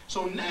fullback.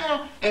 So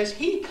now, as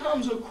he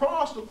comes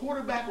across, the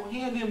quarterback will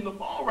hand him the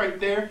ball right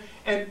there,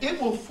 and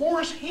it will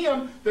force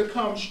him to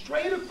come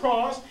straight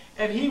across,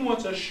 and he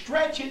wants to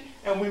stretch it,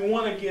 and we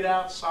want to get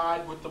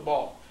outside with the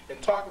ball.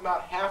 And talk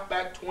about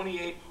halfback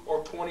 28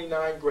 or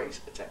 29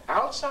 grace. It's an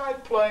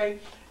outside play,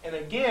 and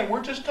again,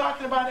 we're just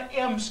talking about an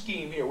M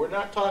scheme here. We're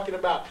not talking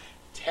about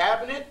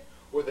tabbing it,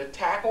 where the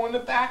tackle and the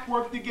back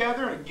work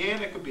together. And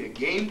again, it could be a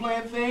game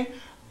plan thing.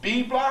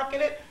 B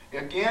blocking it.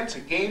 Again, it's a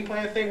game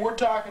plan thing. We're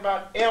talking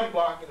about M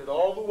blocking it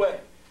all the way.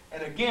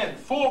 And again,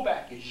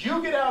 fullback, as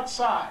you get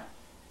outside,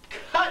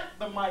 cut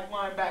the Mike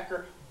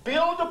linebacker,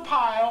 build a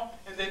pile,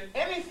 and then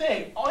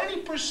anything,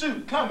 any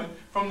pursuit coming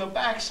from the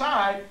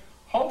backside,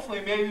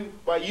 hopefully maybe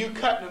by you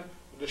cutting them,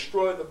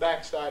 destroy the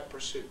backside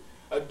pursuit.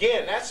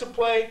 Again, that's a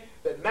play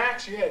that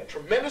Max, you had a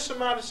tremendous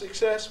amount of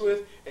success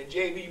with, and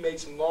JB made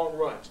some long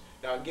runs.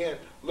 Now again,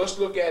 let's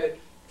look at it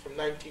from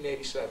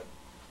 1987.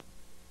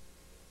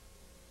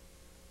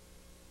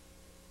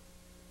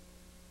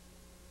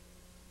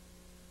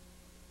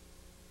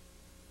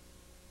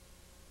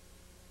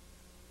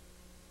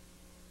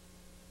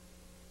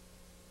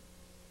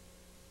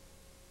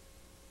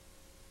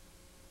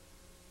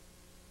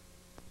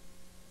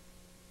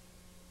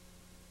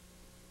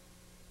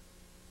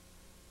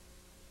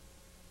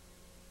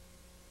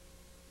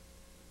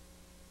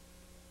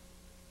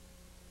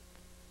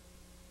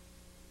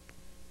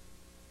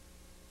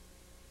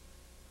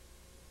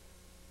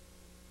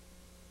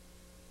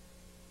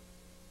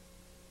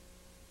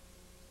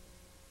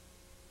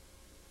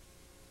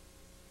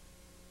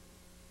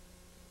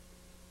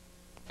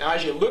 Now,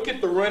 as you look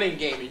at the running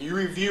game and you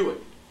review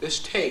it, this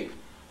tape,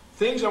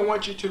 things I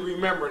want you to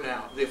remember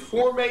now. The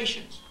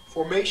formations.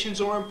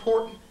 Formations are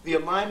important. The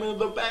alignment of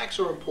the backs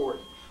are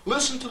important.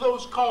 Listen to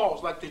those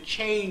calls, like the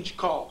change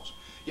calls.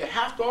 You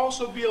have to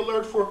also be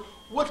alert for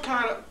what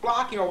kind of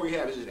blocking are we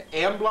having. Is it an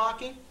M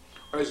blocking?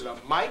 Or is it a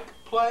Mike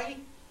play?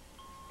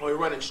 Are we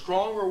running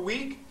strong or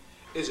weak?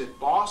 Is it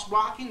boss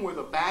blocking where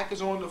the back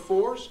is on the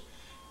force?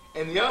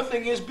 And the other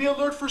thing is be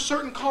alert for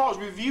certain calls.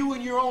 Review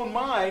in your own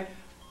mind.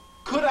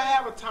 Could I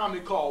have a Tommy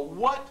call?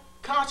 What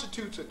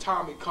constitutes a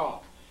Tommy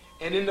call?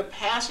 And in the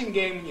passing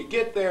game, when you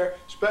get there,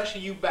 especially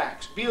you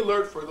backs, be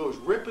alert for those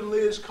rip and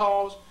Liz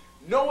calls.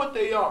 Know what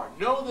they are.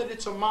 Know that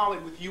it's a molly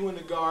with you in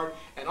the guard.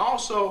 And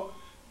also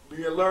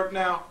be alert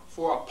now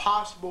for a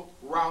possible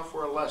route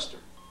for a Lester.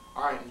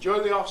 All right, enjoy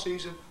the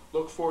offseason.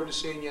 Look forward to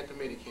seeing you at the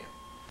minicamp.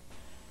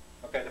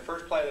 Okay, the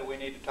first play that we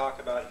need to talk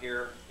about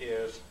here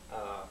is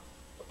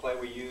the play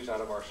we use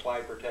out of our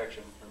slide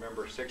protection.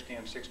 Remember, 60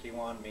 and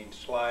 61 means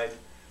slide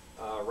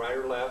right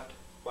or left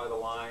by the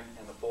line,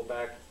 and the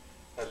fullback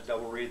has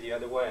double read the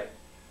other way.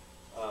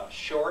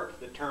 Short,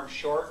 the term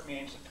short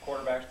means that the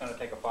quarterback's going to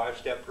take a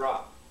 5-step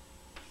drop.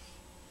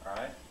 All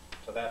right,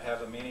 so that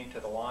has a meaning to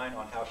the line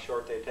on how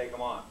short they take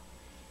them on.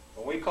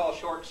 When we call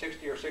short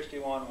 60 or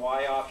 61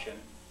 Y option,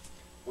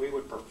 we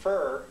would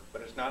prefer,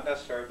 but it's not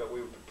necessary, but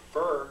we would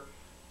prefer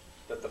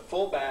that the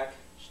fullback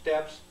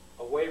steps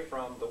away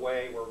from the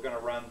way we're going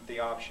to run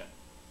the option.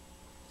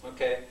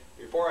 Okay,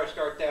 before I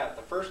start that,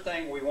 the first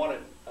thing we want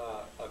to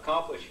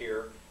accomplish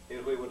here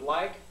is we would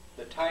like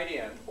the tight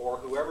end, or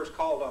whoever's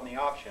called on the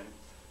option,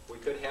 we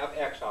could have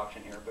X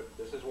option here, but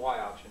this is Y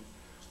option.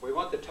 We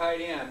want the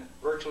tight end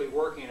virtually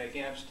working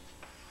against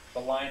the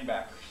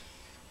linebackers.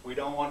 We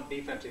don't want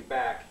defensive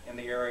back in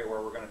the area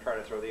where we're going to try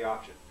to throw the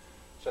option.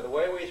 So the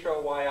way we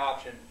throw Y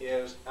option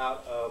is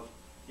out of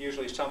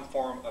usually some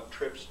form of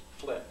trips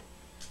flip.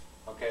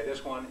 Okay,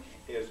 this one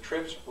is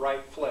trips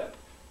right flip.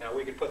 Now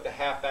we could put the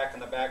halfback in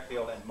the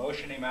backfield and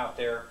motion him out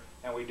there,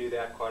 and we do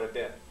that quite a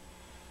bit.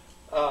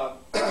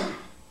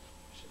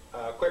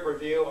 Quick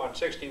review on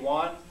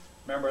 61.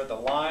 Remember, the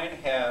line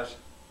has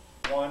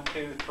 1,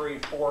 2, 3,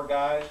 4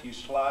 guys. You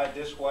slide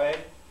this way,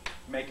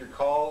 make your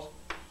calls.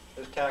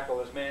 This tackle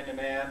is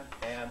man-to-man,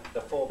 and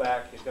the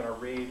fullback is going to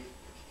read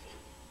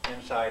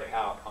inside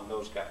out on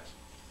those guys.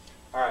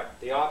 All right,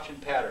 the option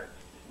pattern.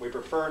 We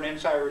prefer an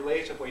inside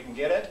release if we can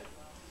get it.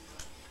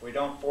 We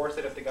don't force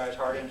it if the guy's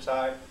hard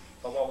inside.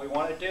 But what we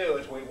want to do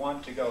is we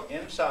want to go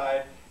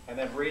inside and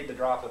then read the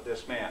drop of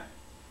this man.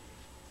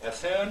 As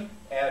soon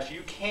as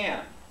you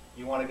can,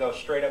 you want to go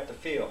straight up the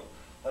field.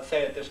 Let's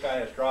say that this guy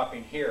is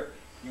dropping here.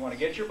 You want to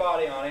get your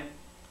body on him,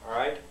 all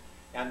right,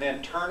 and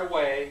then turn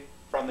away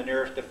from the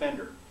nearest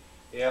defender.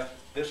 If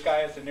this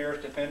guy is the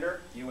nearest defender,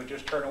 you would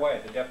just turn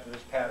away. The depth of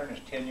this pattern is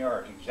 10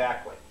 yards,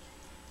 exactly.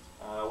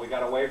 We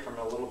got away from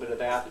a little bit of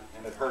that,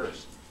 and it hurt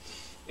us.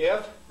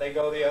 If they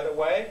go the other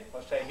way,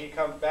 let's say he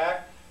comes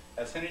back,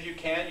 as soon as you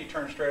can, you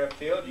turn straight up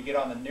field, you get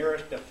on the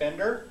nearest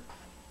defender,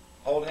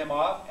 hold him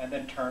off, and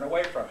then turn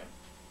away from him.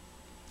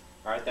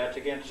 All right, that's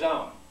against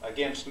zone.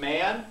 Against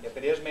man, if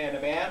it is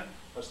man-to-man,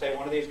 let's say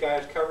one of these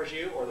guys covers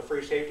you, or the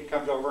free safety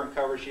comes over and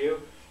covers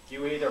you,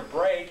 you either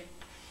break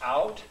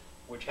out,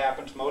 which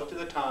happens most of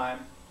the time,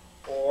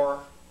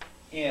 or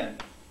in.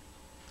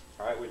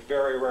 All right, which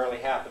very rarely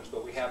happens,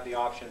 but we have the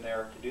option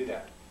there to do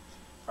that.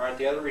 All right,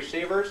 the other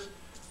receivers,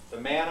 the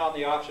man on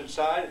the option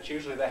side, it's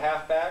usually the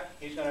halfback.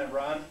 He's going to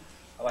run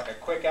like a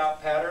quick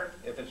out pattern.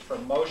 If it's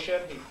from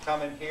motion, he can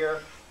come in here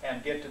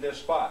and get to this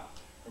spot.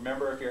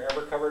 Remember, if you're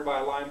ever covered by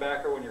a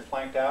linebacker when you're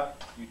flanked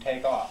out, you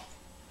take off.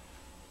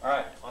 All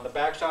right, on the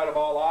backside of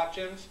all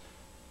options,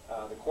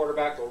 the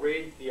quarterback will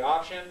read the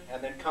option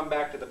and then come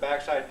back to the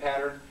backside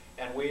pattern,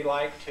 and we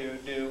like to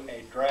do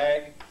a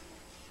drag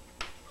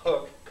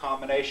hook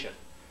combination.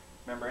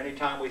 Remember,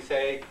 anytime we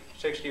say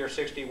 60 or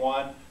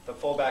 61, the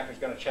fullback is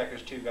going to check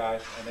his two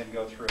guys and then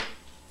go through.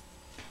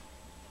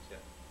 That's it.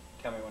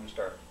 Tell me when to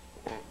start.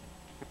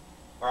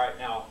 All right,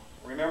 now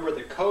remember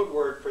the code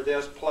word for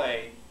this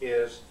play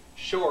is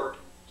short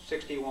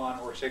 61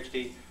 or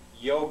 60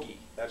 yogi.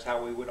 That's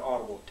how we would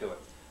audible to it.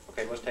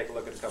 Okay, let's take a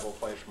look at a couple of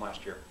plays from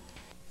last year.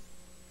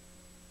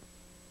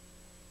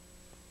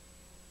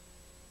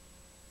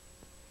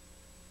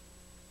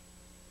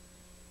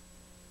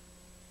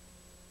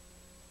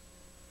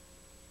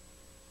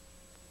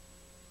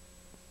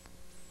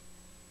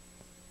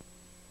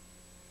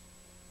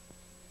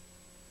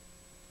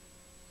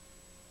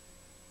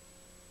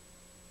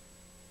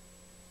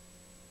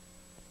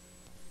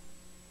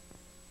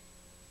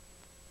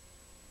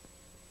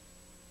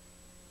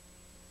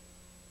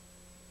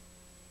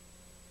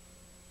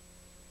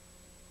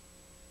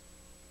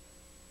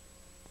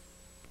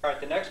 All right,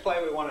 the next play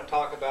we want to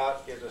talk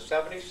about is a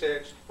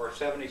 76 or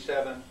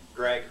 77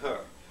 drag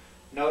hook.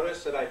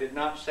 Notice that I did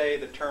not say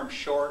the term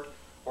short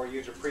or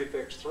use a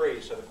prefix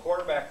 3, so the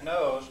quarterback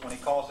knows when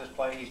he calls this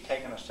play he's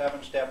taking a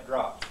 7-step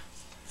drop.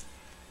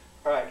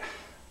 All right,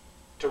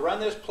 to run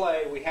this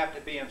play we have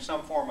to be in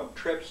some form of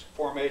trips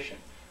formation.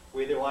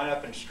 We either line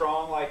up in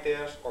strong like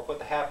this or put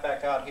the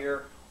halfback out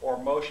here or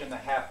motion the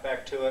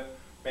halfback to it,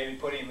 maybe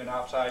put him in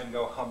outside and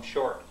go hum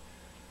short.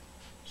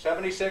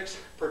 76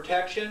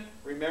 protection,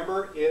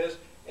 remember, is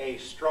a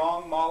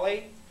strong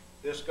molly.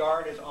 This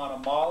guard is on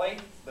a molly.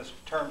 This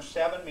term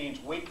 7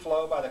 means weak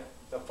flow by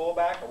the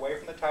fullback away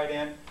from the tight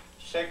end.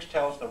 6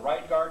 tells the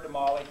right guard to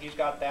molly. He's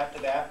got that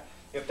to that.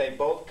 If they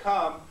both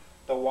come,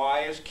 the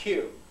Y is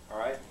Q. All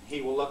right?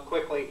 He will look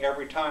quickly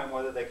every time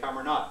whether they come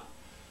or not.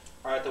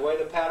 All right, the way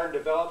the pattern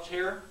develops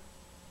here,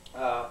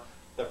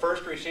 the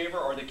first receiver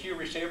or the Q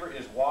receiver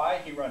is Y.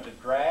 He runs a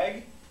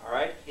drag. All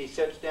right? He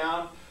sits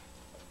down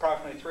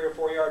approximately 3 or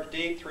 4 yards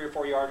deep, 3 or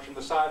 4 yards from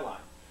the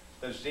sideline.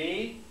 The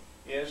Z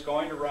is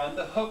going to run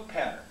the hook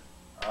pattern,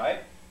 all right?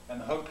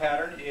 And the hook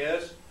pattern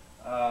is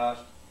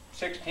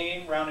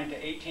 16 rounding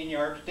to 18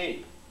 yards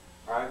deep.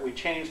 All right, we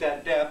change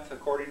that depth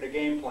according to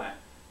game plan,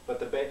 but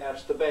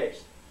that's the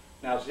base.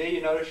 Now Z,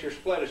 you notice your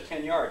split is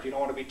 10 yards. You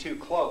don't want to be too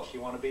close. You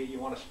want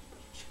to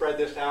spread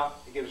this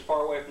out to get as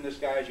far away from this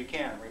guy as you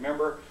can.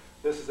 Remember,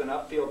 this is an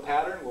upfield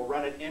pattern. We'll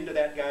run it into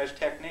that guy's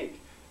technique.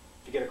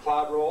 If you get a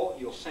cloud roll,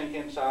 you'll sink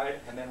inside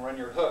and then run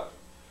your hook.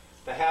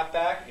 The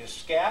halfback is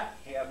scat.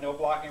 He has no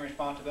blocking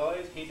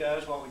responsibilities. He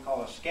does what we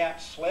call a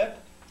scat slip,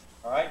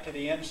 all right, to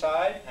the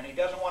inside, and he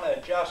doesn't want to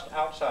adjust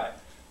outside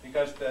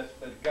because the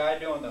guy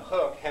doing the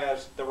hook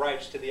has the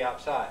rights to the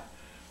outside.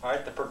 All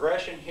right, the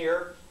progression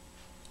here,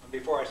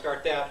 before I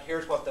start that,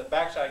 here's what the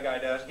backside guy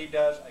does. He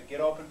does a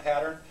get open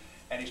pattern,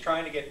 and he's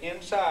trying to get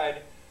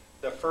inside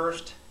the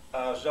first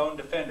zone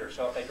defender.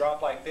 So if they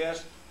drop like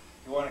this,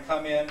 you want to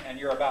come in and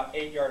you're about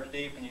 8 yards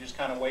deep and you just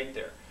kind of wait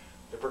there.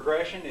 The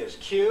progression is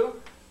Q,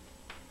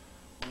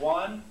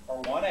 1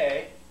 or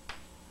 1A,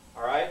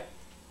 all right,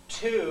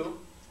 2,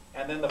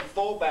 and then the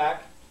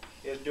fullback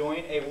is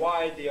doing a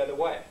wide the other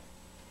way.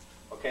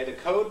 Okay, the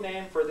code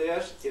name for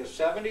this is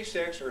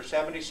 76 or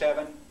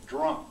 77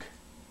 drunk,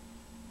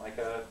 like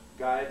a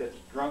guy that's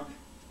drunk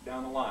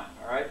down the line,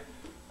 all right?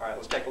 All right,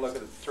 let's take a look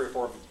at 3 or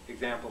 4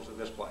 examples of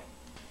this play.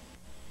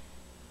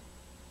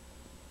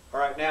 All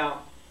right,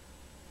 now,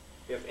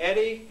 if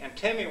Eddie and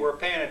Timmy were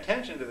paying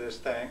attention to this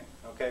thing,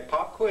 okay,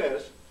 pop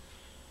quiz,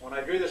 when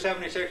I drew the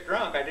 76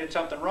 drunk, I did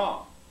something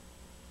wrong.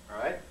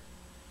 All right?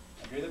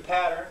 I drew the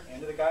pattern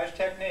into the guy's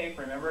technique.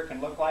 Remember, it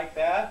can look like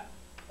that,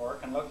 or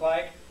it can look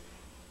like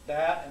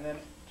that, and then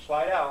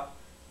slide out.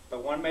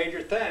 But one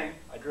major thing,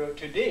 I drew it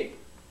too deep.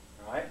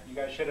 All right? You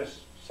guys should have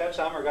said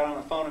something or got on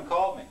the phone and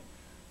called me.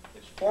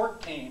 It's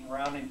 14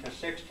 rounding to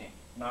 16,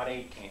 not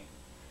 18.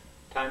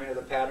 Timing of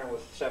the pattern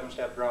with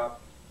 7-step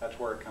drop, that's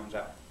where it comes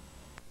out.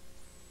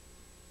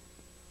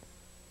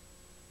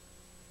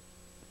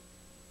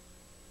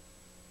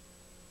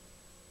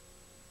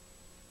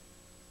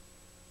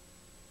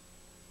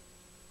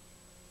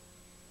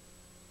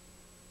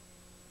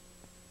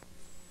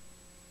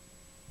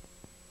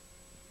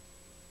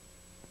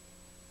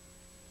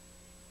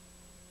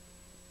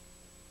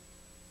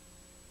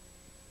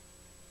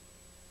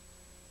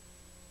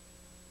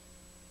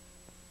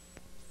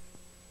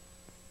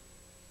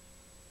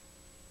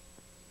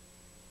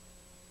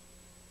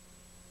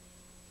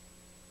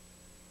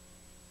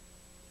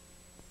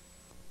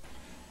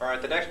 All right,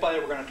 the next play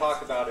that we're going to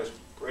talk about is,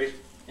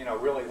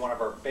 really one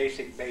of our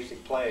basic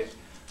plays,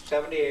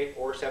 78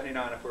 or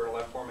 79 if we're a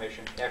left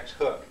formation, X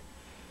hook.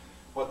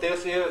 What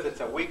this is, it's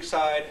a weak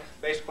side,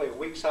 basically a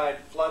weak side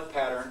flood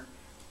pattern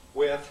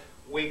with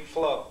weak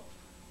flow.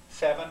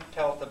 7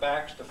 tells the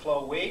backs to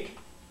flow weak,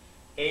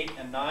 8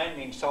 and 9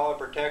 means solid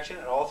protection.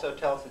 It also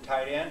tells the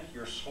tight end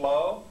you're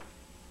slow.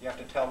 You have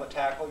to tell the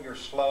tackle you're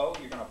slow.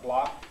 You're going to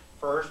block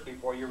first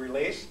before you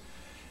release.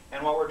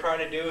 And what we're trying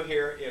to do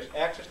here is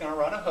X is going to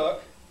run a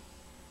hook.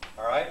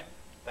 All right.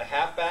 The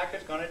halfback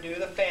is going to do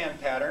the fan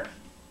pattern.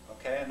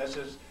 Okay, and this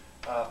is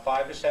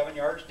 5 to 7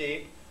 yards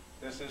deep.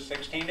 This is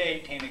 16 to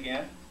 18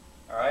 again.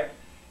 All right.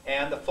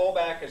 And the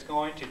fullback is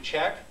going to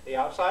check the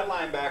outside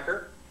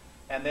linebacker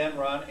and then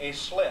run a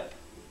slip.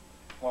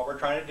 What we're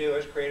trying to do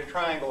is create a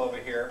triangle over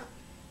here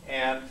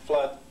and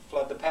flood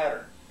the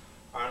pattern.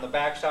 On the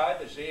backside,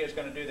 the Z is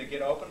going to do the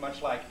get open,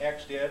 much like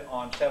X did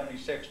on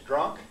 76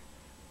 drunk.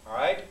 All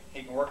right,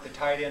 he can work the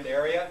tight end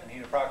area, and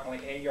he's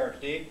approximately 8 yards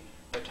deep.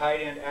 The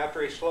tight end,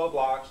 after he slow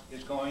blocks,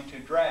 is going to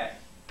drag.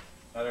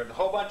 Now, there's a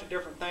whole bunch of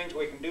different things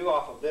we can do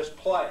off of this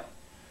play.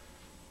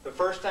 The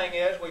first thing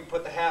is we can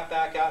put the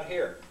halfback out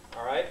here,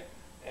 all right,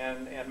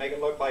 and make it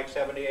look like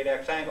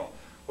 78X angle.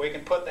 We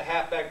can put the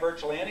halfback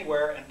virtually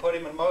anywhere and put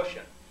him in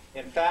motion.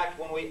 In fact,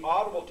 when we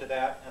audible to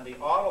that, and the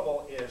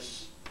audible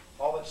is,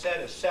 all it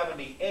said is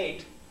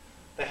 78,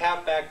 the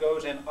halfback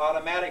goes in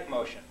automatic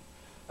motion.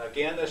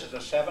 Again, this is a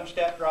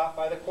 7-step drop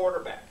by the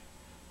quarterback.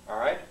 All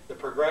right, the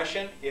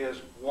progression is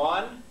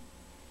 1,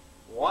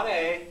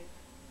 1A,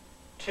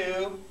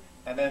 2,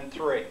 and then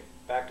 3.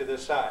 Back to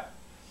this side.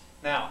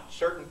 Now,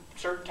 certain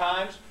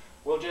times,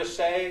 we'll just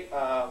say,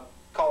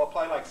 call a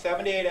play like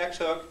 78X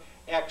hook,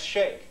 X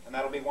shake, and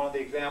that'll be one of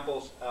the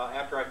examples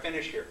after I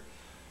finish here.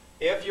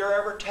 If you're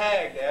ever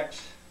tagged,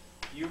 X,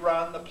 you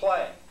run the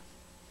play.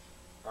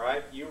 All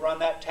right, you run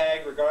that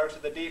tag regardless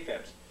of the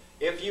defense.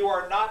 If you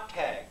are not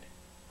tagged,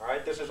 all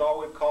right, this is all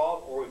we've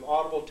called, or we've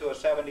audible to a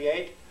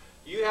 78,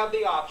 you have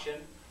the option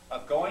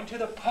of going to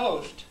the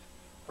post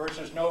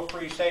versus no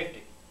free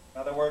safety.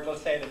 In other words,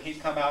 let's say that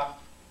he's come out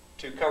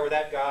to cover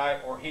that guy,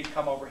 or he's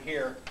come over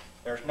here.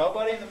 There's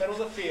nobody in the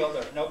middle of the field.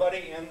 There's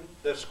nobody in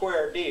the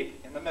square deep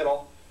in the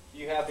middle.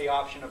 You have the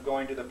option of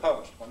going to the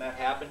post. When that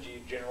happens, you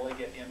generally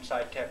get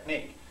inside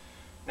technique.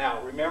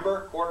 Now,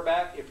 remember,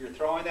 quarterback, if you're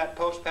throwing that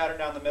post pattern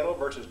down the middle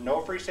versus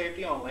no free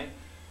safety only,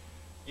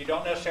 you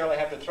don't necessarily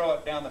have to throw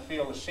it down the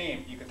field to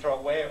seam. You can throw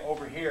it way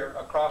over here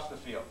across the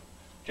field.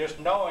 Just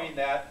knowing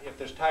that if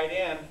this tight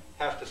end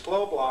has to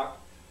slow block,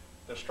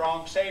 the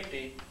strong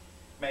safety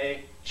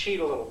may cheat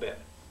a little bit.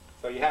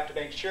 So you have to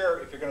make sure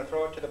if you're going to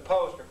throw it to the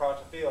post across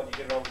the field, you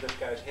get it over this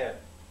guy's head.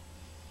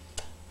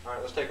 All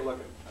right, let's take a look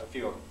at a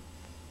few of them.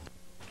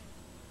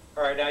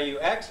 All right, now you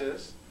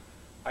X's,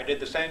 I did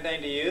the same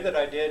thing to you that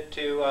I did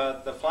to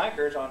the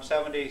flankers on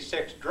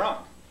 76 drunk.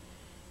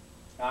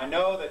 Now I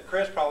know that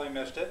Chris probably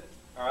missed it.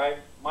 All right,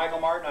 Michael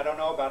Martin, I don't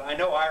know about it. I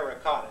know Ira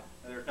caught it.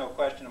 There's no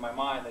question in my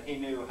mind that he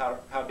knew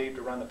how deep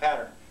to run the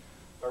pattern.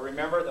 But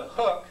remember the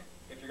hook,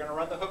 if you're going to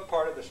run the hook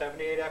part of the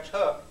 78X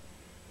hook,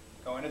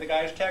 go into the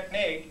guy's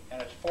technique,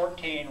 and it's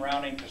 14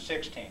 rounding to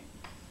 16.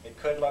 It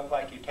could look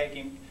like you take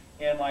him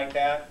in like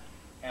that,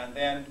 and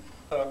then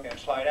hook and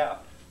slide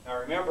out. Now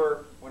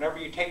remember, whenever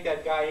you take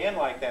that guy in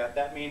like that,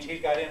 that means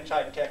he's got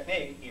inside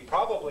technique. He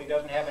probably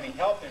doesn't have any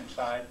help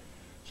inside,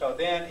 so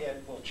then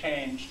it will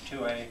change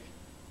to a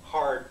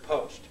hard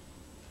post.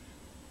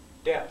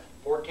 Depth,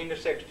 14 to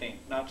 16,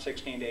 not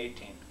 16 to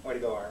 18. Way to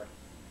go, Ira.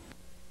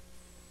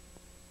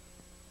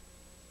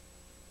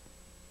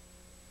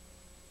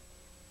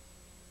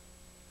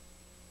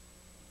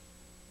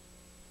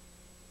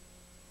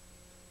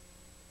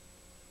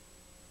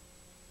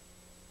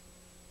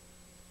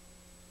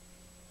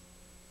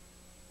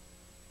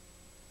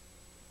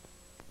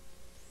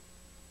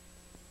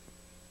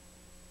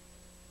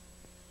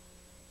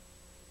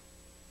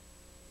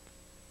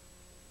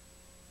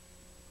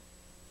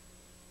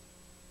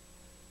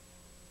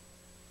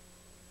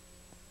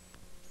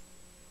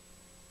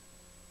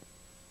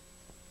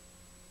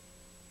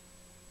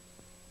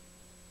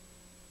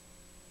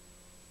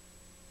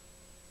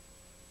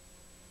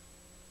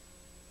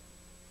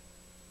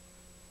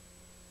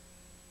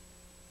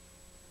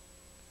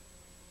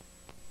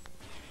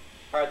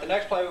 All right, the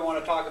next play we want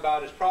to talk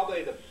about is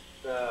probably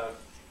the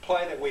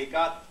play that we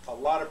got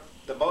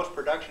the most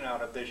production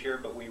out of this year,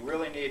 but we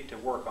really need to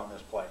work on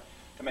this play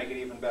to make it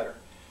even better.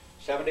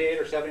 78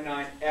 or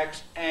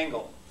 79X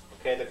angle.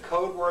 Okay, the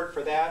code word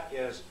for that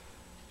is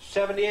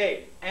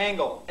 78,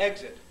 angle,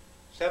 exit.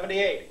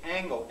 78,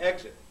 angle,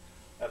 exit.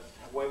 That's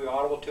the way we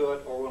audible to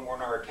it, or when we're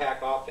in our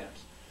attack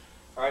offense.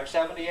 All right,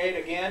 78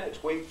 again,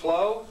 it's weak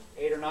flow.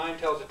 8 or 9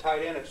 tells the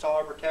tight end it's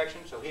solid protection,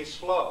 so he's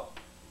slow.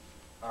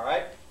 All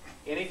right.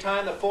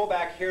 Anytime the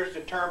fullback hears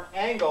the term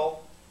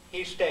angle,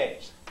 he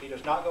stays. He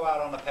does not go out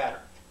on the pattern.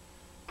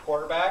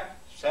 Quarterback,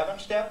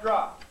 7-step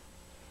drop.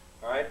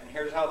 All right, and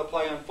here's how the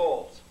play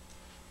unfolds.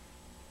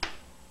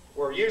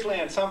 We're usually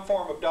in some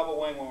form of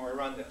double wing when we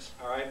run this,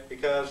 all right,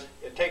 because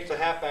it takes the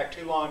halfback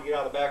too long to get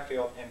out of the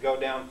backfield and go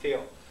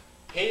downfield.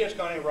 He is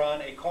going to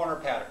run a corner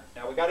pattern.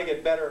 Now, we've got to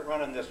get better at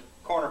running this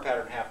corner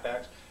pattern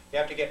halfbacks. You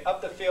have to get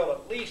up the field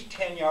at least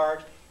 10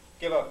 yards,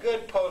 give a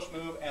good post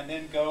move, and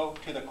then go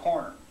to the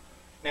corner.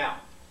 Now,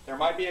 there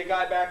might be a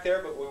guy back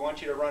there, but we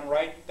want you to run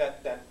right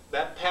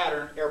that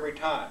pattern every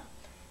time.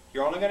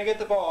 You're only going to get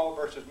the ball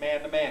versus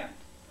man-to-man.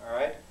 All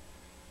right?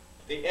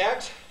 The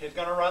X is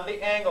going to run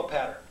the angle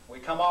pattern. We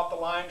come off the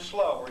line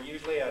slow. We're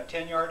usually a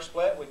 10-yard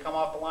split. We come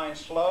off the line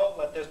slow,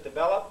 let this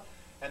develop,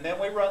 and then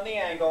we run the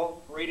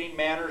angle, reading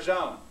man or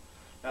zone.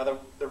 Now,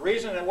 the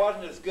reason it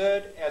wasn't as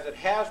good as it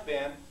has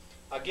been,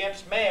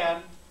 against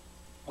man,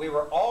 we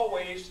were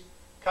always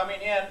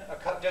coming in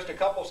just a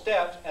couple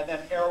steps and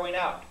then arrowing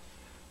out.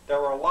 There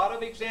were a lot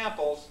of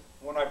examples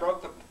when I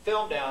broke the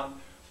film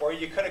down where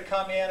you could have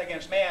come in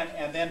against man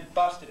and then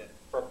busted it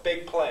for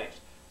big plays.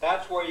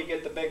 That's where you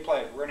get the big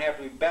plays. We're going to have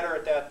to be better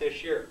at that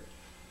this year.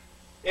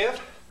 If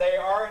they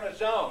are in a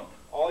zone,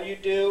 all you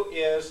do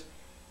is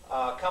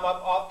come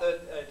up off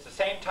it's the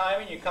same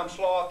timing, you come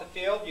slow off the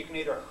field. You can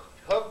either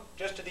hook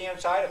just to the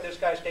inside if this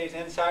guy stays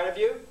inside of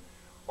you,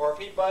 or if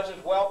he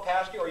buzzes well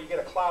past you, or you get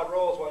a cloud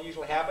roll is what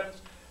usually happens.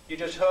 You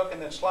just hook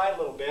and then slide a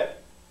little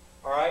bit.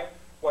 All right?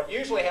 What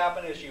usually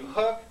happens is you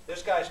hook,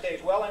 this guy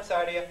stays well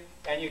inside of you,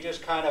 and you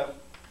just kind of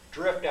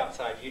drift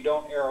outside. You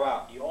don't arrow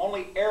out. You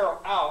only arrow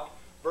out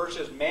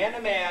versus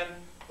man-to-man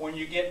when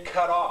you get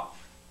cut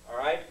off. All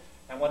right?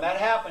 And when that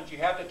happens, you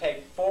have to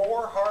take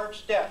 4 hard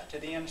steps to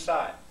the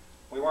inside.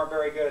 We weren't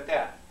very good at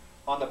that.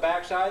 On the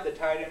backside, the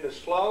tight end is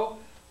slow.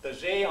 The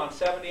Z on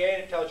 78,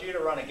 it tells you to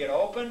run and get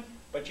open.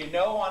 But you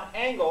know on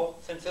angle,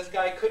 since this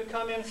guy could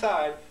come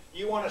inside,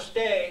 you want to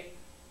stay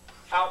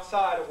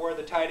outside of where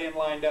the tight end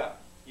lined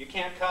up. You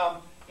can't come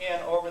in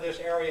over this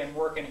area and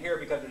work in here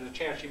because there's a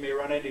chance you may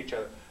run into each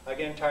other.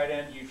 Again, tight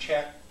end, you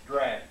check,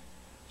 drag.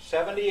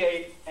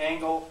 78,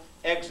 angle,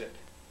 exit.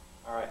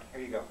 All right,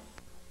 here you go.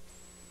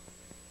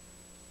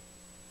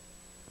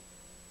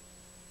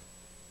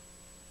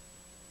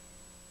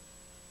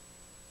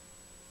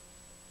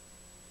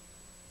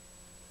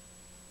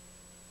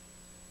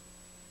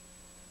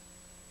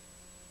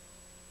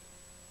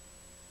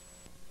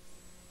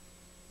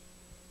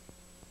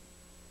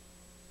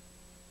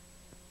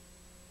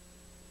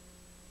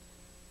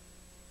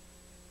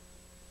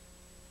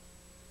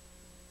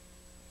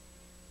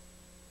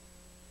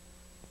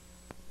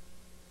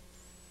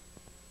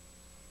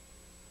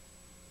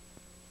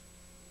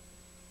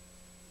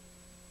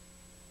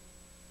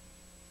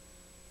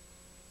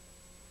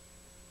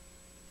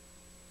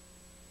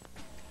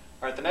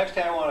 All right, the next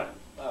play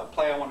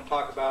I want to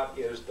talk about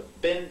is the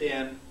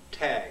bend-in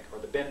tag, or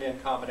the bend-in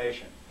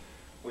combination.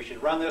 We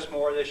should run this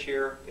more this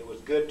year. It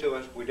was good to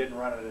us. We didn't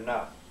run it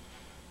enough.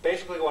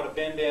 Basically what a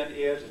bend-in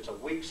is, it's a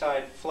weak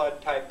side flood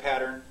type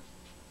pattern.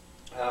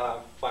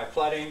 By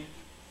flooding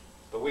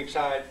the weak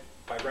side,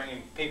 by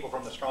bringing people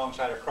from the strong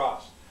side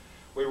across.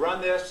 We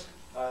run this,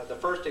 the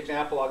first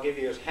example I'll give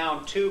you is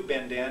Hound 2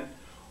 bend-in,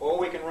 or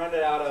we can run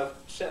it out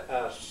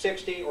of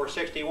 60 or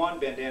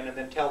 61 bend-in and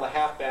then tell the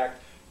halfback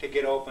to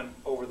get open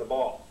over the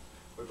ball.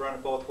 We've run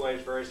it both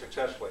ways very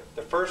successfully.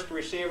 The first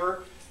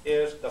receiver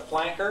is the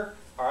flanker.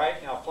 All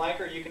right, now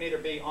flanker, you can either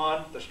be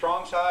on the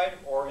strong side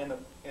or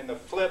in the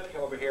flip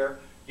over here.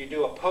 You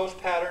do a post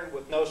pattern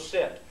with no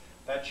sit.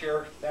 That's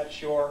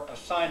your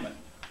assignment.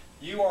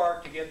 You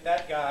are to get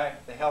that guy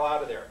the hell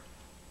out of there.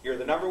 You're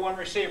the number 1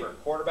 receiver,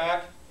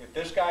 quarterback. If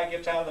this guy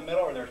gets out of the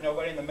middle or there's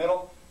nobody in the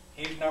middle,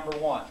 he's number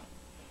 1.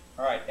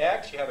 All right,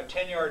 X, you have a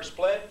 10-yard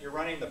split. You're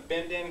running the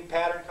bend-in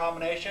pattern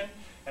combination.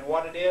 And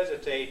what it is,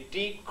 it's a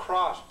deep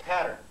cross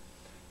pattern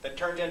that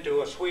turns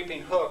into a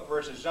sweeping hook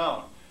versus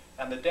zone.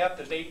 And the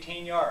depth is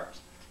 18 yards.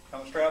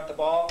 Come straight up the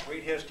ball,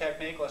 read his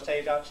technique. Let's say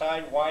he's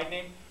outside,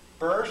 widening,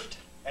 burst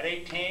at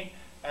 18,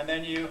 and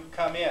then you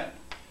come in.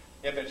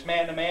 If it's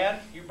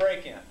man-to-man, you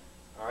break in.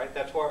 All right,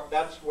 that's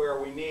where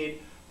we need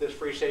this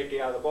free safety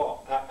out of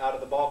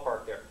the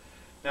ballpark there.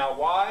 Now,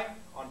 Y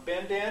on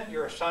bend-in,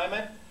 your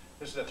assignment,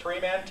 this is a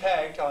 3-man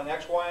tag telling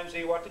X, Y, and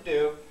Z what to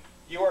do.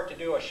 You are to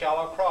do a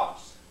shallow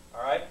cross.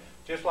 All right,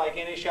 just like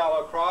any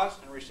shallow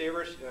cross, and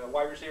receivers,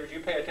 wide receivers, you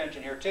pay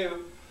attention here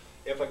too.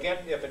 If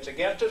it's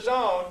against a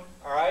zone,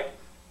 all right,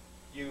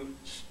 you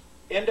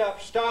end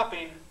up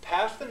stopping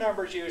past the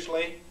numbers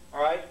usually,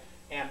 all right,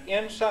 and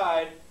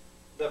inside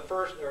the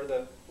first or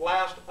the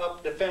last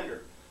up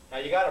defender. Now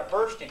you got to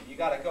burst him. You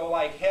got to go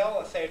like hell.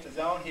 Let's say it's a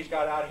zone. He's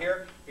got out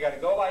here. You got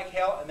to go like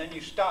hell, and then you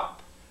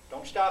stop.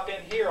 Don't stop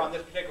in here on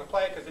this particular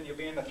play because then you'll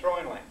be in the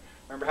throwing lane.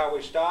 Remember how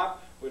we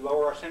stop? We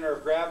lower our center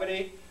of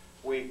gravity.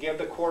 We give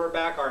the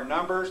quarterback our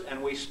numbers,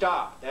 and we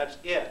stop. That's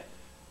it.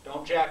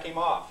 Don't jack him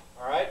off,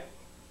 all right?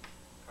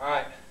 All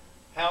right.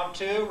 Hound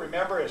 2,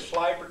 remember, is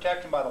slide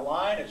protection by the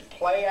line. It's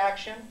play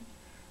action,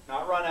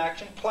 not run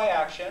action, play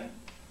action.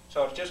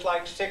 So it's just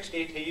like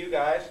 60 to you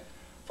guys.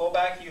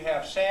 Fullback, you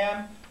have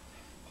Sam.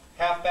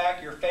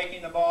 Halfback, you're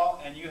faking the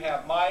ball, and you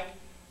have Mike.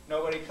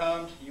 Nobody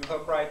comes. You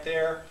hook right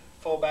there.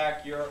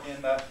 Fullback, you're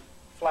in the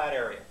flat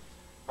area.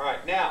 All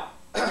right, now,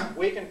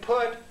 we can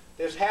put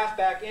this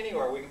halfback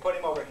anywhere. We can put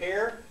him over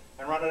here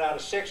and run it out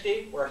of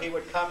 60 where he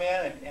would come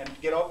in and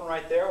get open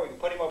right there. We can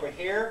put him over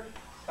here,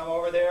 come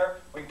over there.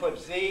 We can put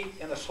Z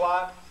in the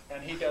slot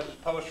and he does his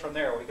post from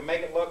there. We can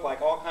make it look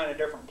like all kind of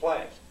different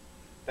plays.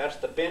 That's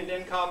the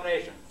bend-in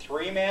combination.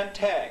 3-man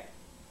tag.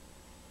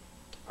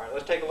 All right,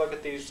 let's take a look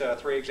at these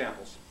 3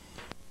 examples.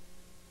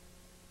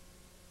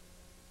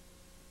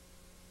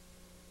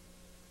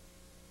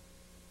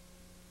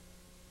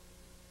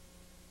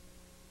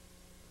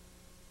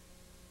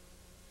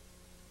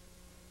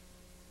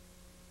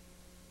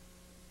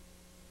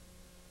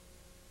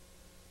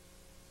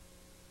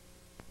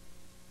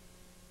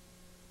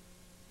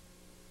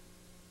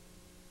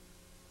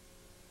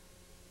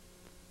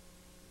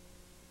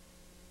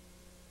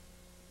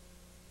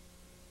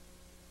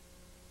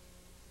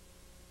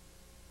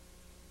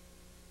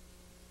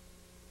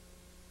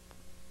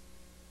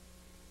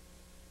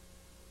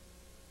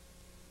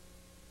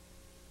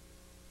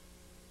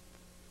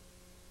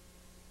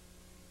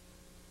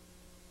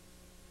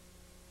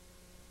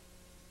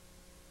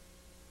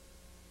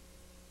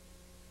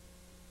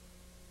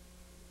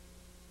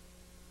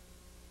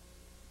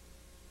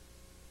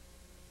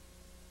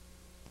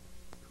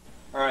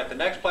 the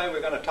next play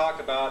we're going to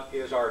talk about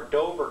is our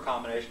Dover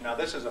combination. Now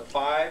this is a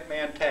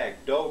 5-man tag.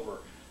 Dover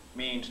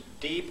means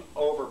deep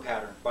over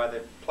pattern by the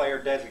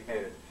player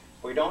designated.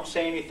 If we don't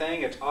say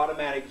anything, it's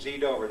automatic Z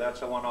Dover. That's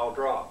the one I'll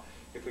draw.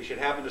 If we should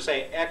happen to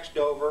say X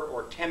Dover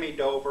or Timmy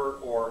Dover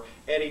or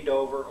Eddie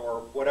Dover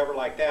or whatever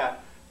like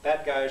that,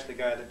 that guy's the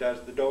guy that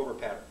does the Dover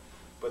pattern.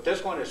 But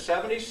this one is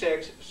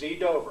 76 Z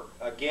Dover.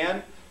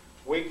 Again,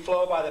 weak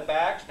flow by the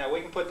backs. Now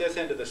we can put this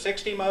into the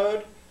 60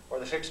 mode or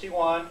the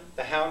 61,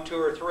 the Hound 2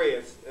 or 3.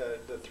 It's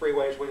the 3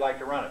 ways we like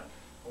to run it.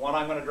 The one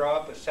I'm going to draw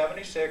up is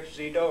 76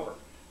 Z Dover.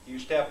 You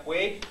step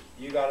weak,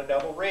 you got a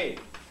double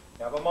read.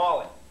 You have a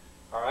molly.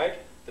 All right?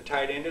 The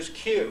tight end is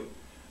Q.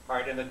 All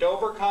right, in the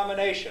Dover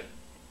combination,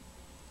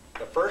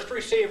 the first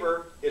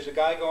receiver is a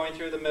guy going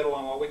through the middle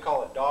on what we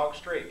call a dog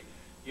streak.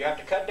 You have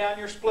to cut down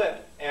your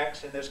split,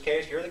 X in this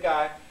case, you're the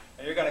guy,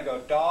 and you're going to go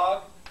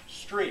dog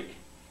streak.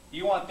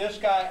 You want this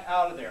guy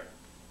out of there,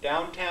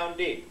 downtown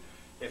deep.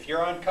 If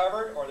you're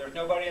uncovered or there's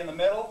nobody in the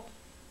middle,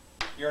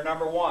 you're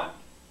number 1.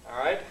 All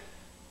right?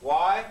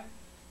 Y,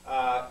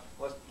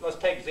 let's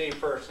take Z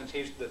first since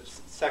he's the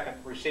second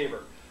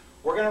receiver.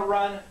 We're going to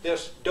run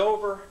this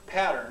Dover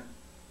pattern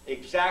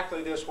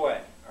exactly this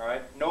way. All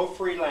right? No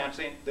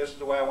freelancing. This is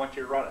the way I want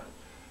you to run it.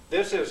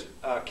 This is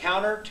a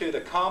counter to the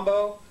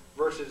combo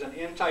versus an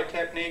inside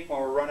technique when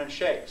we're running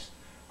shakes.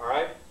 All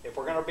right? If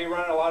we're going to be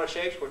running a lot of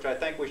shakes, which I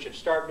think we should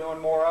start doing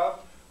more of,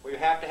 we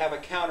have to have a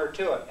counter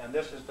to it, and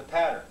this is the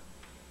pattern.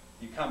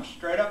 You come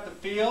straight up the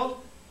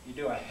field, you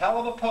do a hell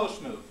of a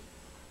post move.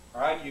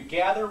 All right? You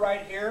gather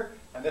right here,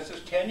 and this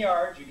is 10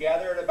 yards. You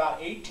gather at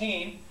about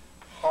 18,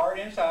 hard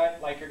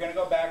inside, like you're going to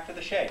go back to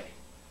the shake.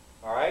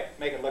 All right?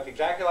 Make it look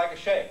exactly like a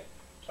shake.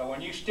 So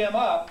when you stem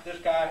up, this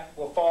guy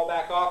will fall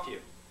back off you,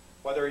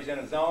 whether he's in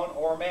a zone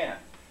or man.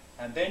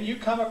 And then you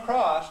come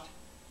across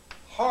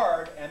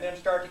hard and then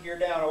start to gear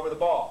down over the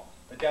ball.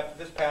 The depth of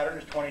this pattern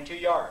is 22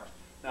 yards.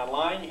 Now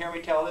line, you hear me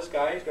tell this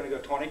guy he's going to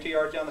go 22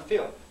 yards down the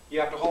field. You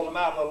have to hold him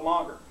out a little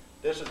longer.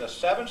 This is a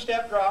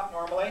 7-step drop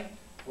normally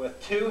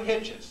with 2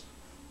 hitches.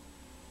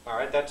 All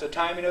right, that's the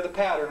timing of the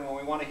pattern when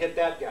we want to hit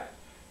that guy.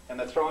 And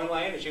the throwing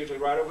lane is usually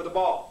right over the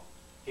ball.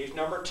 He's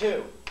number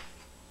 2.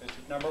 This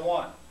is number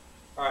 1.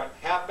 All right,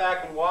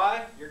 halfback and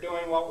Y, you're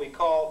doing what we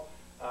call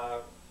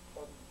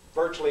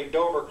virtually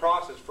Dover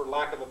crosses, for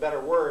lack of a better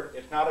word.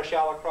 It's not a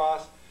shallow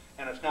cross,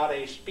 and it's not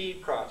a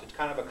speed cross. It's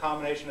kind of a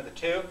combination of the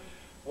two.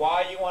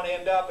 Y, you want to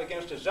end up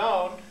against a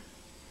zone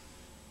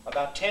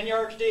about 10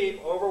 yards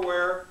deep over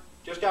where,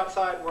 just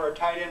outside where a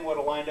tight end would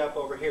have lined up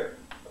over here,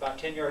 about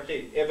 10 yards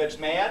deep. If it's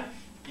man,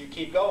 you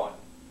keep going.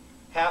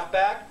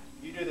 Halfback,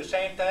 you do the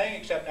same thing,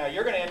 except now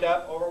you're going to end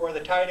up over where the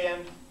tight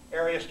end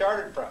area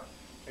started from.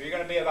 So you're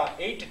going to be about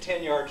 8 to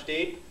 10 yards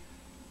deep,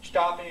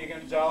 stopping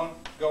against zone,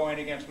 going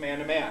against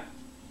man-to-man.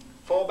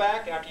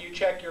 Fullback, after you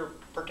check your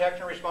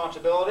protection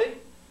responsibility,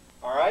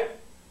 all right,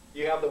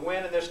 you have the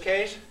win in this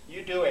case,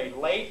 you do a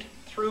late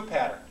through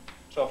pattern.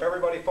 So if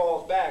everybody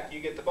falls back, you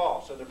get the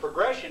ball. So the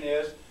progression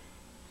is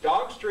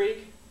dog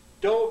streak,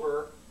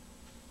 Dover,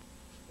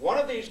 one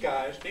of these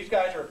guys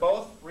are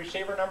both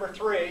receiver number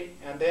 3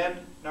 and then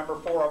number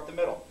 4 up the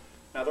middle.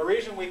 Now the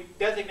reason we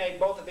designate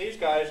both of these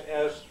guys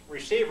as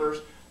receivers,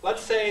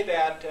 let's say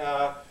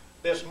that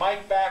this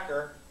Mike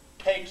backer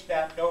takes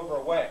that Dover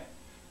away.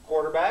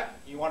 Quarterback,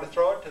 you want to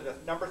throw it to the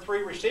number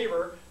 3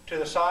 receiver to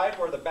the side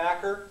where the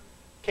backer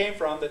came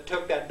from that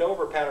took that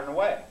Dover pattern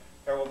away.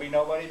 There will be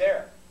nobody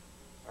there.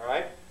 All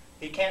right?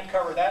 He can't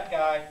cover that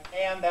guy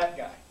and that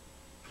guy.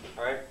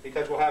 All right?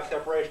 Because we'll have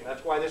separation.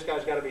 That's why this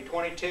guy's got to be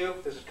 22.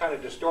 This is kind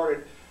of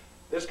distorted.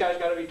 This guy's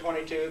got to be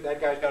 22. That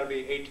guy's got to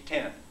be 8 to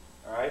 10.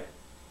 All right?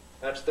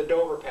 That's the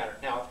Dover pattern.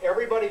 Now, if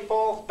everybody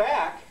falls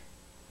back,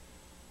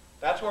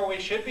 that's where we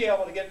should be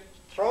able to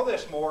throw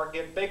this more,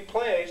 get big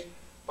plays.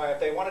 By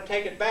if they want to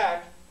take it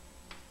back,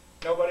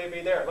 nobody will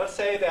be there. Let's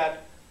say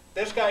that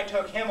this guy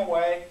took him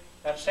away,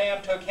 that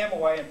Sam took him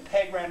away, and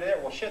Peg ran to there.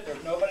 Well, shit,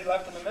 there's nobody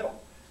left in the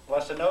middle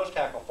unless the nose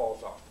tackle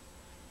falls off.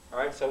 All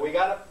right, so we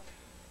got to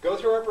go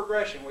through our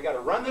progression. We got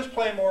to run this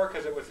play more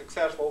because it was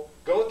successful.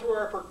 Go through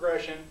our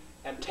progression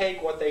and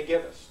take what they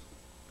give us.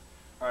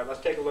 All right,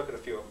 let's take a look at a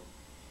few of them.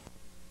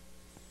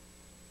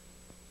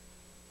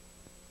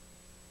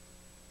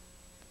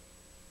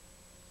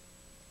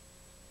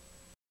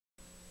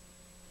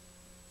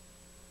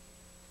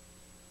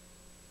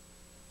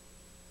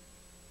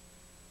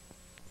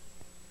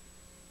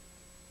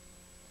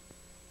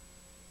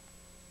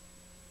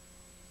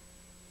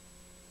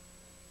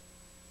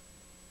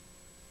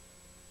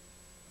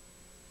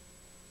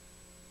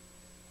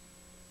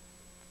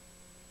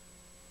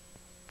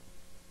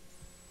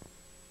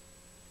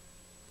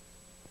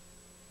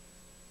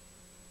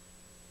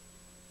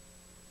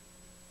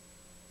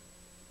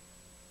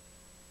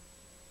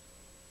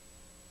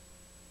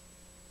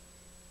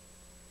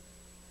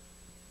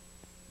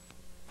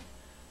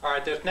 All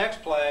right, this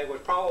next play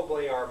was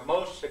probably our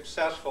most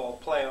successful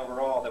play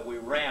overall that we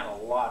ran a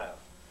lot of.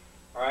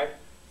 All right,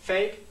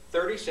 fake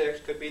 36,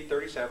 could be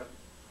 37,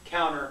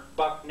 counter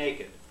buck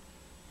naked.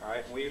 All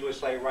right, we usually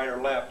say right or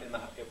left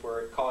if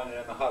we're calling it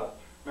in the huddle.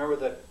 remember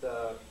that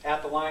the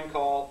at the line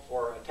call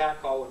or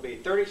attack call would be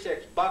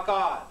 36, buck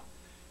odd.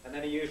 And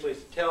then he usually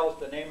tells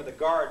the name of the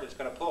guard that's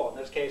going to pull. In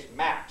this case,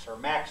 Max or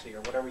Maxie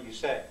or whatever you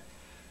say.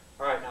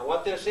 All right, now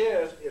what this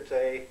is, it's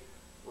a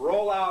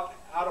roll-out,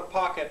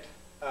 out-of-pocket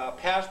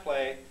pass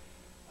play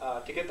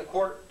to get the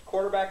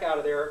quarterback out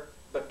of there,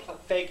 but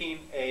faking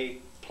a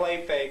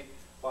play fake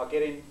while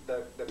getting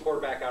the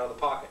quarterback out of the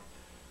pocket.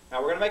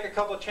 Now we're going to make a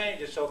couple of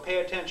changes, so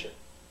pay attention.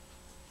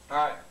 All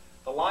right,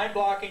 the line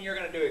blocking you're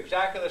going to do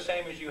exactly the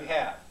same as you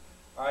have.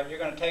 All right, you're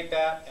going to take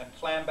that and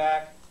slam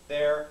back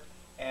there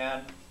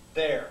and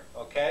there,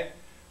 okay?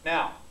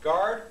 Now,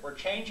 guard, we're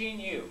changing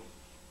you.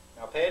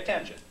 Now pay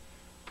attention.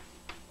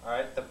 All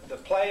right, the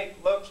play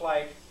looks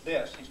like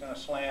this. He's going to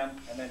slam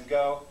and then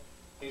go.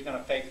 He's going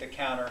to fake the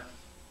counter,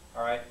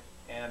 all right,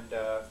 and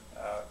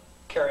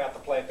carry out the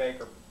play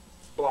fake or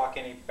block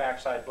any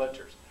backside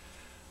blitzers.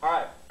 All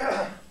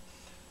right,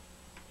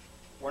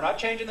 we're not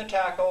changing the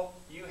tackle.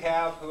 You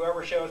have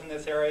whoever shows in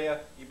this area.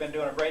 You've been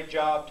doing a great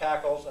job,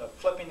 tackles, of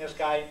flipping this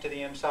guy to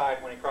the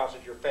inside when he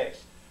crosses your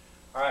face.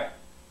 All right.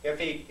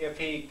 If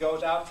he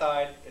goes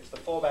outside, it's the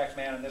fullback's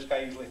man, and this guy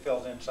usually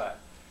fills inside.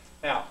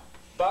 Now,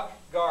 buck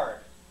guard.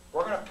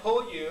 We're going to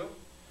pull you,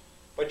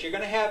 but you're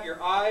going to have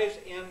your eyes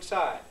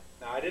inside.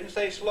 Now, I didn't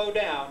say slow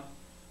down,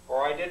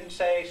 or I didn't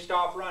say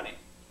stop running.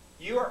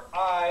 Your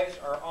eyes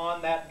are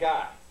on that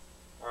guy.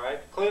 All right?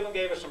 Cleveland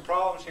gave us some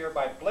problems here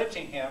by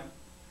blitzing him,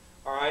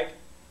 all right,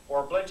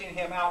 or blitzing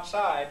him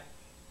outside.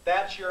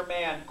 That's your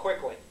man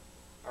quickly.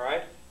 All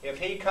right? If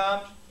he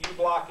comes, you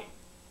block him.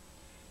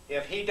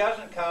 If he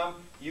doesn't come,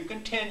 you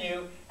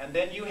continue, and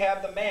then you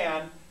have the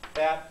man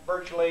that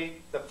virtually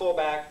the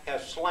fullback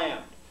has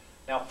slammed.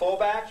 Now,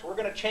 fullbacks, we're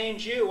going to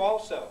change you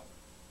also.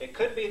 It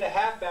could be the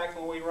halfback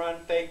when we run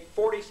fake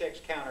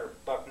 46 counter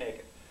buck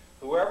naked.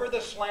 Whoever the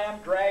slam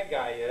drag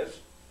guy is,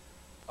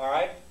 all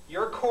right,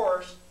 your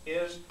course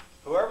is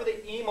whoever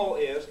the emil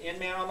is, in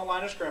man on the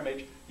line of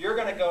scrimmage, you're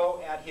going to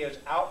go at his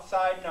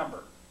outside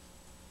number.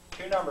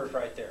 2 numbers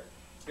right there.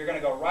 You're going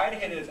to go right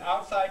at his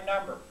outside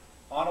number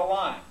on a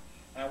line.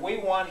 And we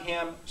want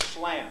him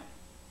slammed.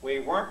 We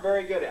weren't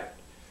very good at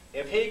it.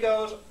 If he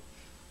goes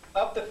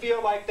up the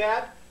field like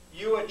that,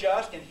 you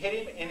adjust and hit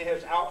him in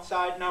his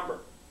outside number.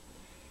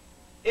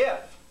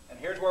 If, and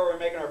here's where we're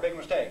making our big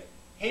mistake,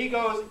 he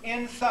goes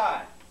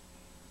inside,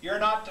 you're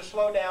not to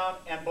slow down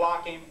and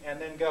block him and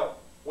then go.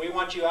 We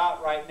want you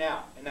out right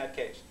now in that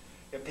case.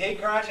 If he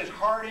crashes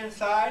hard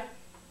inside,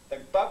 the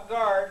buck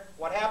guard,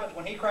 what happens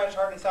when he crashes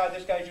hard inside,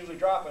 this guy's usually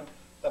dropping,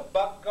 the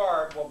buck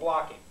guard will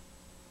block him.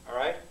 All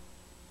right?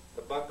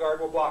 The buck guard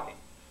will block him.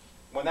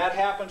 When that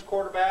happens,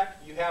 quarterback,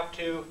 you have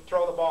to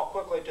throw the ball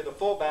quickly to the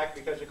fullback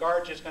because the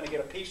guard's just going to get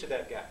a piece of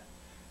that guy.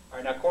 All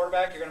right, now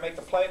quarterback, you're going to make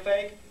the play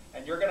fake,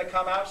 and you're going to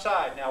come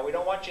outside. Now, we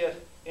don't want you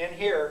in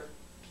here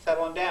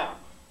settling down.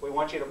 We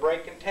want you to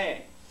break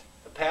contain.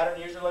 The pattern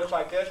usually looks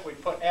like this. We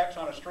put X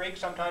on a streak.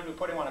 Sometimes we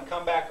put him on a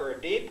comeback or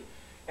a deep.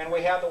 And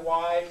we have the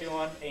Y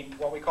doing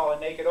what we call a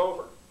naked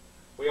over.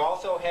 We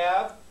also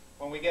have,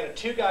 when we get a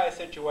 2-guy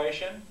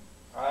situation,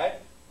 all right,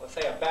 let's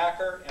say a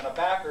backer and a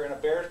backer in a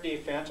Bears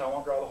defense, I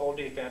won't draw the whole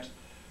defense,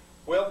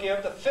 we'll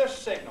give the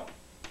fist signal.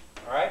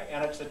 All right,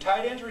 and it's the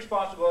tight end's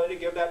responsibility to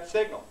give that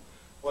signal.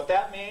 What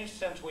that means,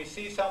 since we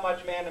see so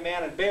much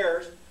man-to-man in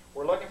Bears,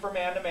 we're looking for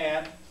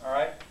man-to-man, all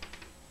right,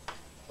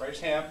 raise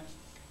him,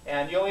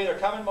 and you'll either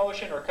come in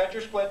motion or cut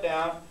your split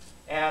down,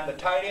 and the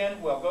tight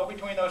end will go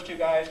between those 2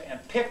 guys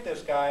and pick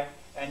this guy,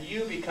 and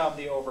you become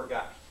the over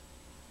guy.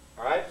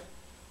 All right?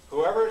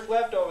 Whoever is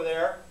left over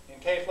there, in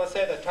case, let's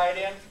say the tight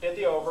end did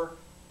the over,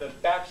 the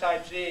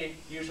backside Z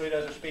usually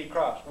does a speed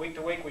cross. Week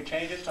to week we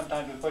change it.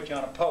 Sometimes we put you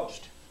on a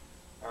post.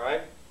 All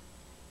right?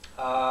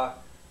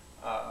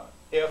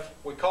 If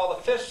we call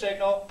the fist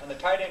signal and the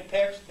tight end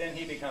picks, then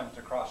he becomes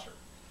the crosser.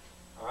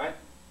 All right?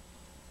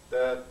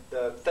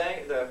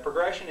 The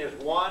progression is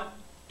 1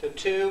 to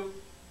 2,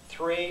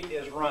 3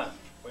 is run.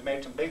 We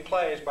made some big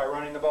plays by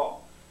running the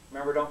ball.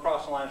 Remember, don't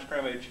cross the line of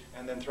scrimmage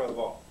and then throw the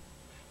ball.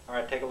 All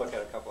right, take a look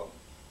at a couple of them.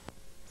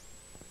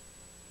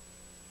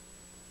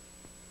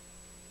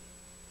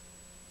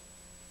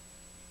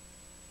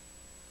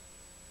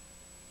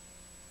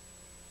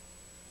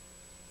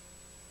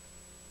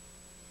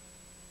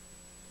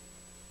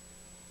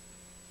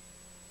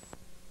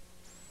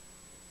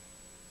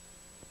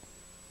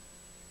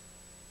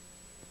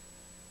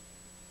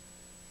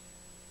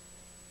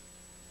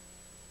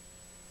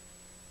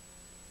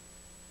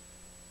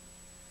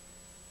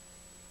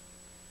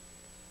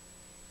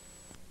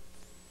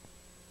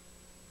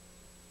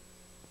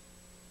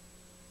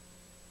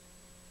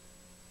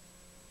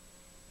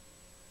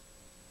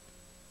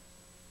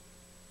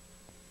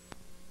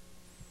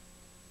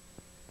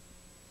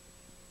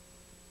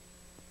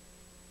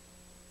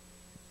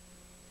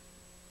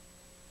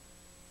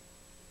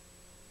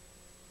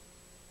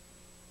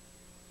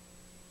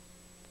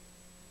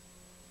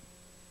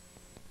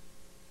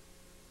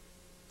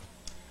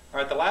 All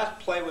right, the last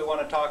play we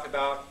want to talk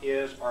about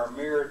is our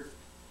mirrored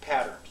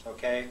patterns,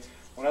 okay?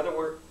 In other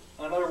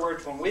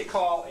words, when we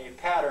call a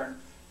pattern,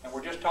 and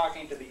we're just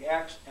talking to the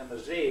X and the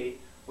Z,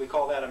 We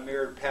call that a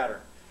mirrored pattern.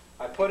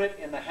 I put it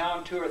in the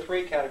hound 2 or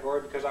 3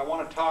 category because I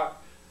want to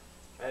talk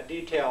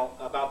detail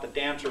about the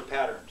dancer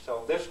pattern.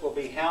 So this will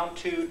be hound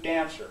 2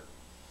 dancer.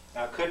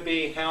 Now it could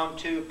be hound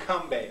 2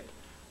 come babe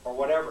or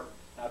whatever.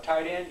 Now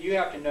tight end, you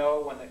have to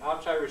know when the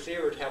outside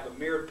receivers have a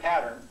mirrored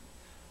pattern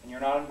and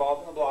you're not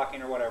involved in the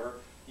blocking or whatever,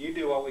 you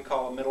do what we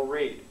call a middle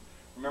read.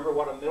 Remember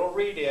what a middle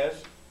read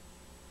is.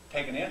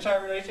 Take an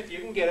inside release if you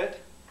can get it.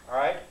 All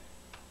right.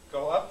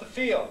 Go up the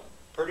field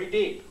pretty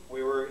deep.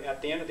 We were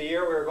at the end of the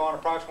year, we were going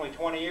approximately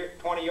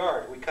 20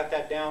 yards. We cut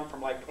that down from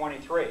like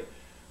 23.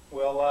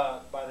 We'll,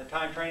 by the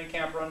time training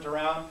camp rolls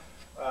around,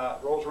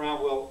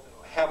 we'll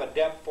have a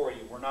depth for you.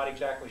 We're not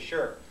exactly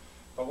sure.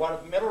 But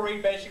what a middle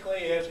read basically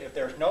is, if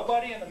there's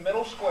nobody in the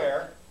middle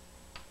square,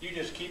 you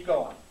just keep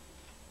going.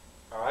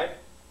 All right?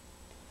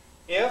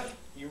 If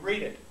you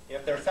read it,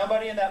 if there's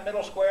somebody in that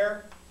middle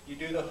square, you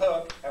do the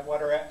hook at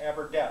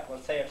whatever depth.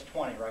 Let's say it's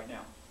 20 right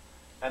now.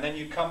 And then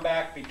you come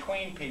back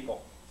between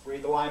people.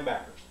 Read the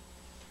linebackers.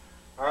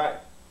 All right.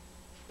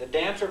 The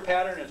dancer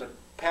pattern is a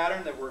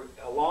pattern that we're,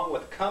 along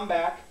with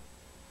comeback,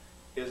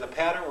 is a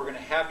pattern we're going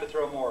to have to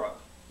throw more of.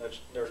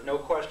 There's no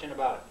question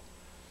about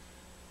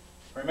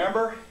it.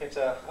 Remember, it's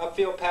an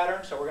upfield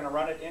pattern, so we're going to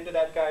run it into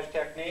that guy's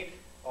technique.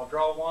 I'll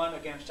draw one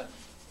against an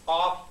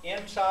off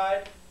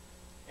inside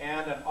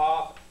and an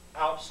off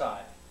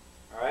outside.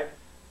 All right?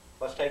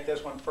 Let's take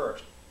this one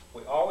first.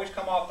 We always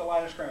come off the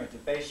line of scrimmage. The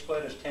base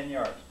split is 10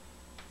 yards.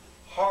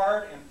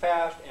 Hard and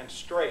fast and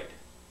straight.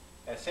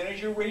 As soon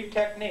as you read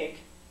technique,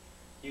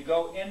 you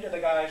go into the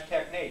guy's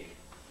technique.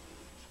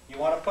 You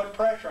want to put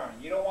pressure on him.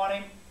 You don't want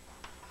him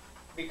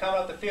to be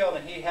coming up the field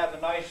and he has a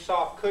nice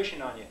soft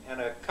cushion on you and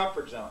a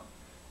comfort zone.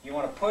 You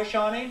want to push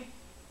on him,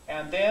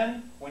 and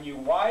then when you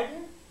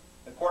widen,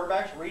 the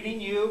quarterback's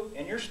reading you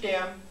in your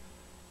stem.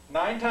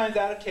 9 times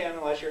out of 10,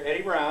 unless you're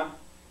Eddie Brown,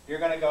 you're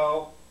going to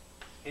go,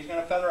 he's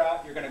going to feather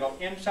out, you're going to go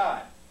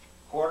inside.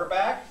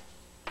 Quarterback,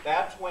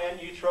 that's when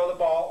you throw the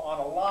ball on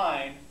a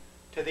line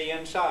to the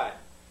inside.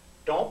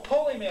 Don't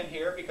pull him in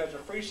here because the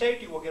free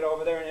safety will get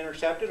over there and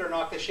intercept it or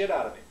knock the shit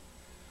out of him.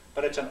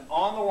 But it's an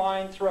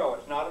on-the-line throw.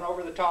 It's not an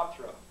over-the-top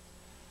throw.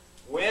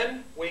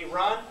 When we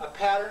run a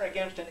pattern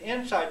against an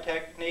inside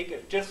technique,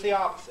 it's just the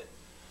opposite.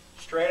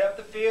 Straight up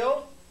the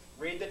field,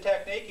 read the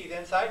technique, he's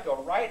inside,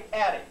 go right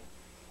at him.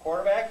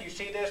 Quarterback, you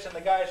see this in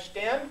the guy's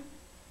stem?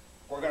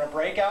 We're going to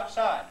break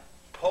outside.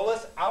 Pull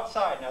us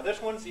outside. Now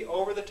this one's the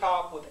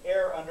over-the-top with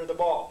air under the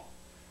ball.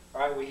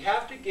 All right, we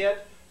have to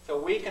get so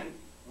we can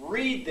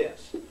read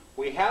this.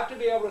 We have to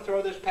be able to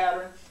throw this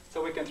pattern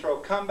so we can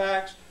throw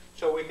comebacks,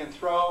 so we can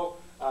throw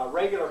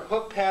regular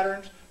hook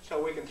patterns,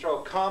 so we can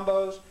throw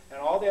combos, and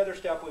all the other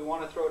stuff we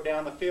want to throw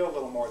down the field a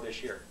little more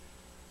this year.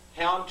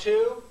 Hound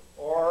 2,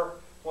 or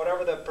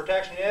whatever the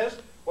protection is,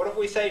 what if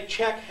we say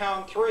check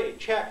hound 3?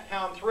 Check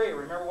hound 3.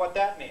 Remember what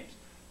that means.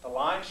 The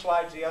line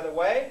slides the other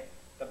way.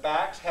 The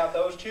backs have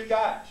those 2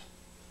 guys.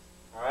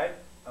 All right?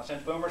 Now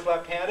since Boomer's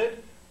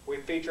left-handed, we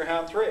feature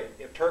hound 3.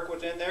 If Turk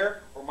was in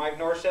there, or Mike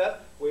Norseth,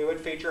 we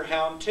would feature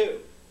hound 2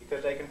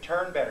 because they can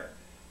turn better.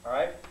 All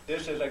right?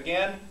 This is,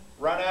 again,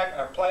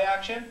 play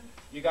action.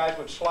 You guys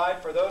would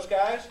slide for those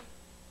guys.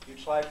 You'd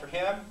slide for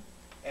him.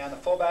 And the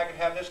fullback would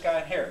have this guy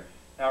in here.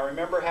 Now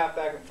remember,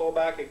 halfback and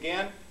fullback,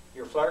 again,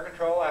 your flare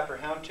control after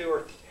hound 2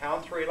 or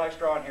hound 3 like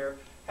drawing here.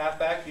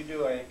 Halfback, you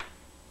do a,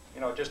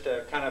 just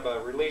a kind of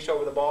a release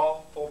over the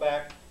ball.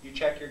 Fullback, you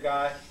check your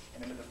guy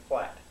and into the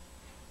flat.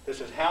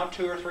 This is hound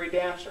 2 or 3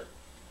 dancer.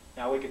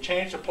 Now we could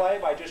change the play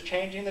by just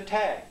changing the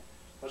tag.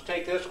 Let's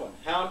take this one.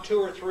 Hound 2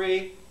 or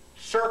 3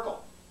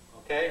 circle.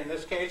 Okay, in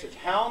this case it's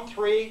hound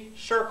 3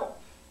 circle.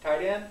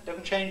 Tight end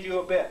doesn't change you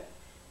a bit.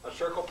 A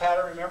circle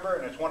pattern, remember,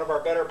 and it's one of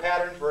our better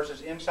patterns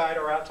versus inside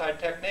or outside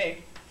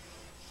technique.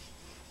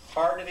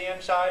 Hard to the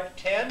inside,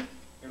 10.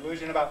 You're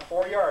losing about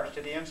 4 yards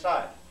to the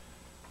inside.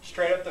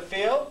 Straight up the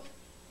field,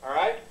 all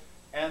right,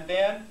 and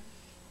then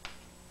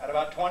at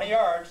about 20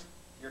 yards,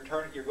 you're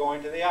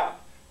going to the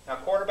out. Now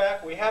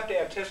quarterback, we have to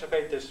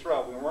anticipate this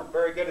throw. We weren't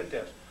very good at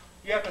this.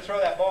 You have to throw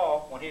that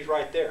ball when he's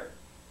right there,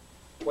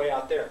 way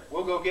out there.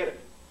 We'll go get it.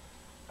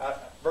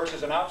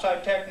 Versus an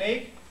outside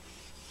technique,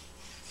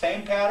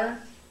 same pattern.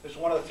 This is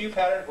one of the few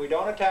patterns we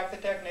don't attack the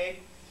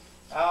technique,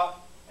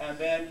 out, and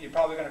then you're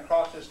probably going to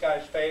cross this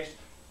guy's face.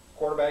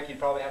 Quarterback, you'd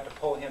probably have to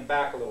pull him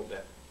back a little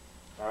bit.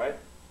 All right?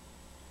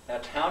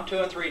 That's hound 2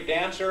 and 3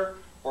 dancer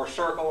or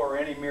circle or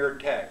any mirrored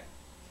tag.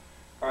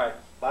 All right,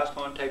 last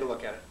one, take a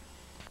look at it.